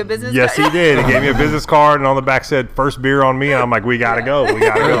he give you a business Yes, card? he did. He gave me a business card, and on the back said "First beer on me," and I'm like, "We gotta go.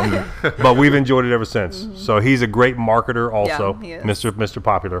 But we've enjoyed it ever since. So he's a great marketer, also, he is. Mr.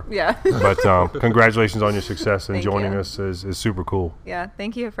 Popular. Yeah. But congratulations on your success, and Thank joining you. us is super cool. Yeah.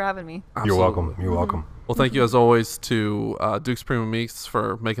 Thank you for having me. You're welcome. You're welcome. Well, thank you as always to Duke's Premium Meats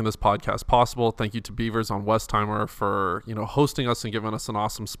for making this podcast possible. Thank you to Beavers on Westheimer for hosting us and giving us an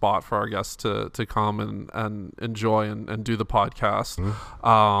awesome spot for our guests to come and enjoy and do the podcast.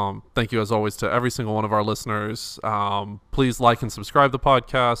 Thank you as always to every single one of our listeners. Please like and subscribe the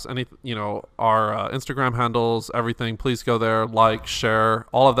podcast. Our Instagram handles, everything. Please go there, like, share.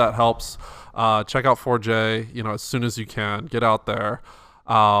 All of that helps. Check out 4J. As soon as you can, get out there.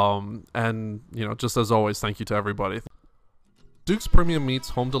 Just as always, thank you to everybody. Duke's Premium Meats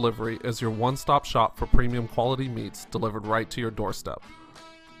Home Delivery is your one-stop shop for premium quality meats delivered right to your doorstep.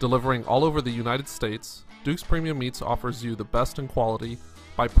 Delivering all over the United States, Duke's Premium Meats offers you the best in quality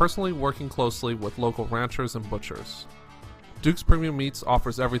by personally working closely with local ranchers and butchers. Duke's Premium Meats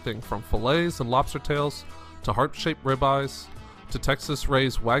offers everything from fillets and lobster tails to heart-shaped ribeyes to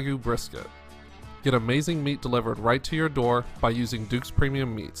Texas-raised Wagyu brisket. Get amazing meat delivered right to your door by using Duke's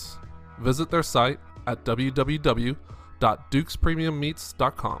Premium Meats. Visit their site at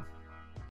www.dukespremiummeats.com.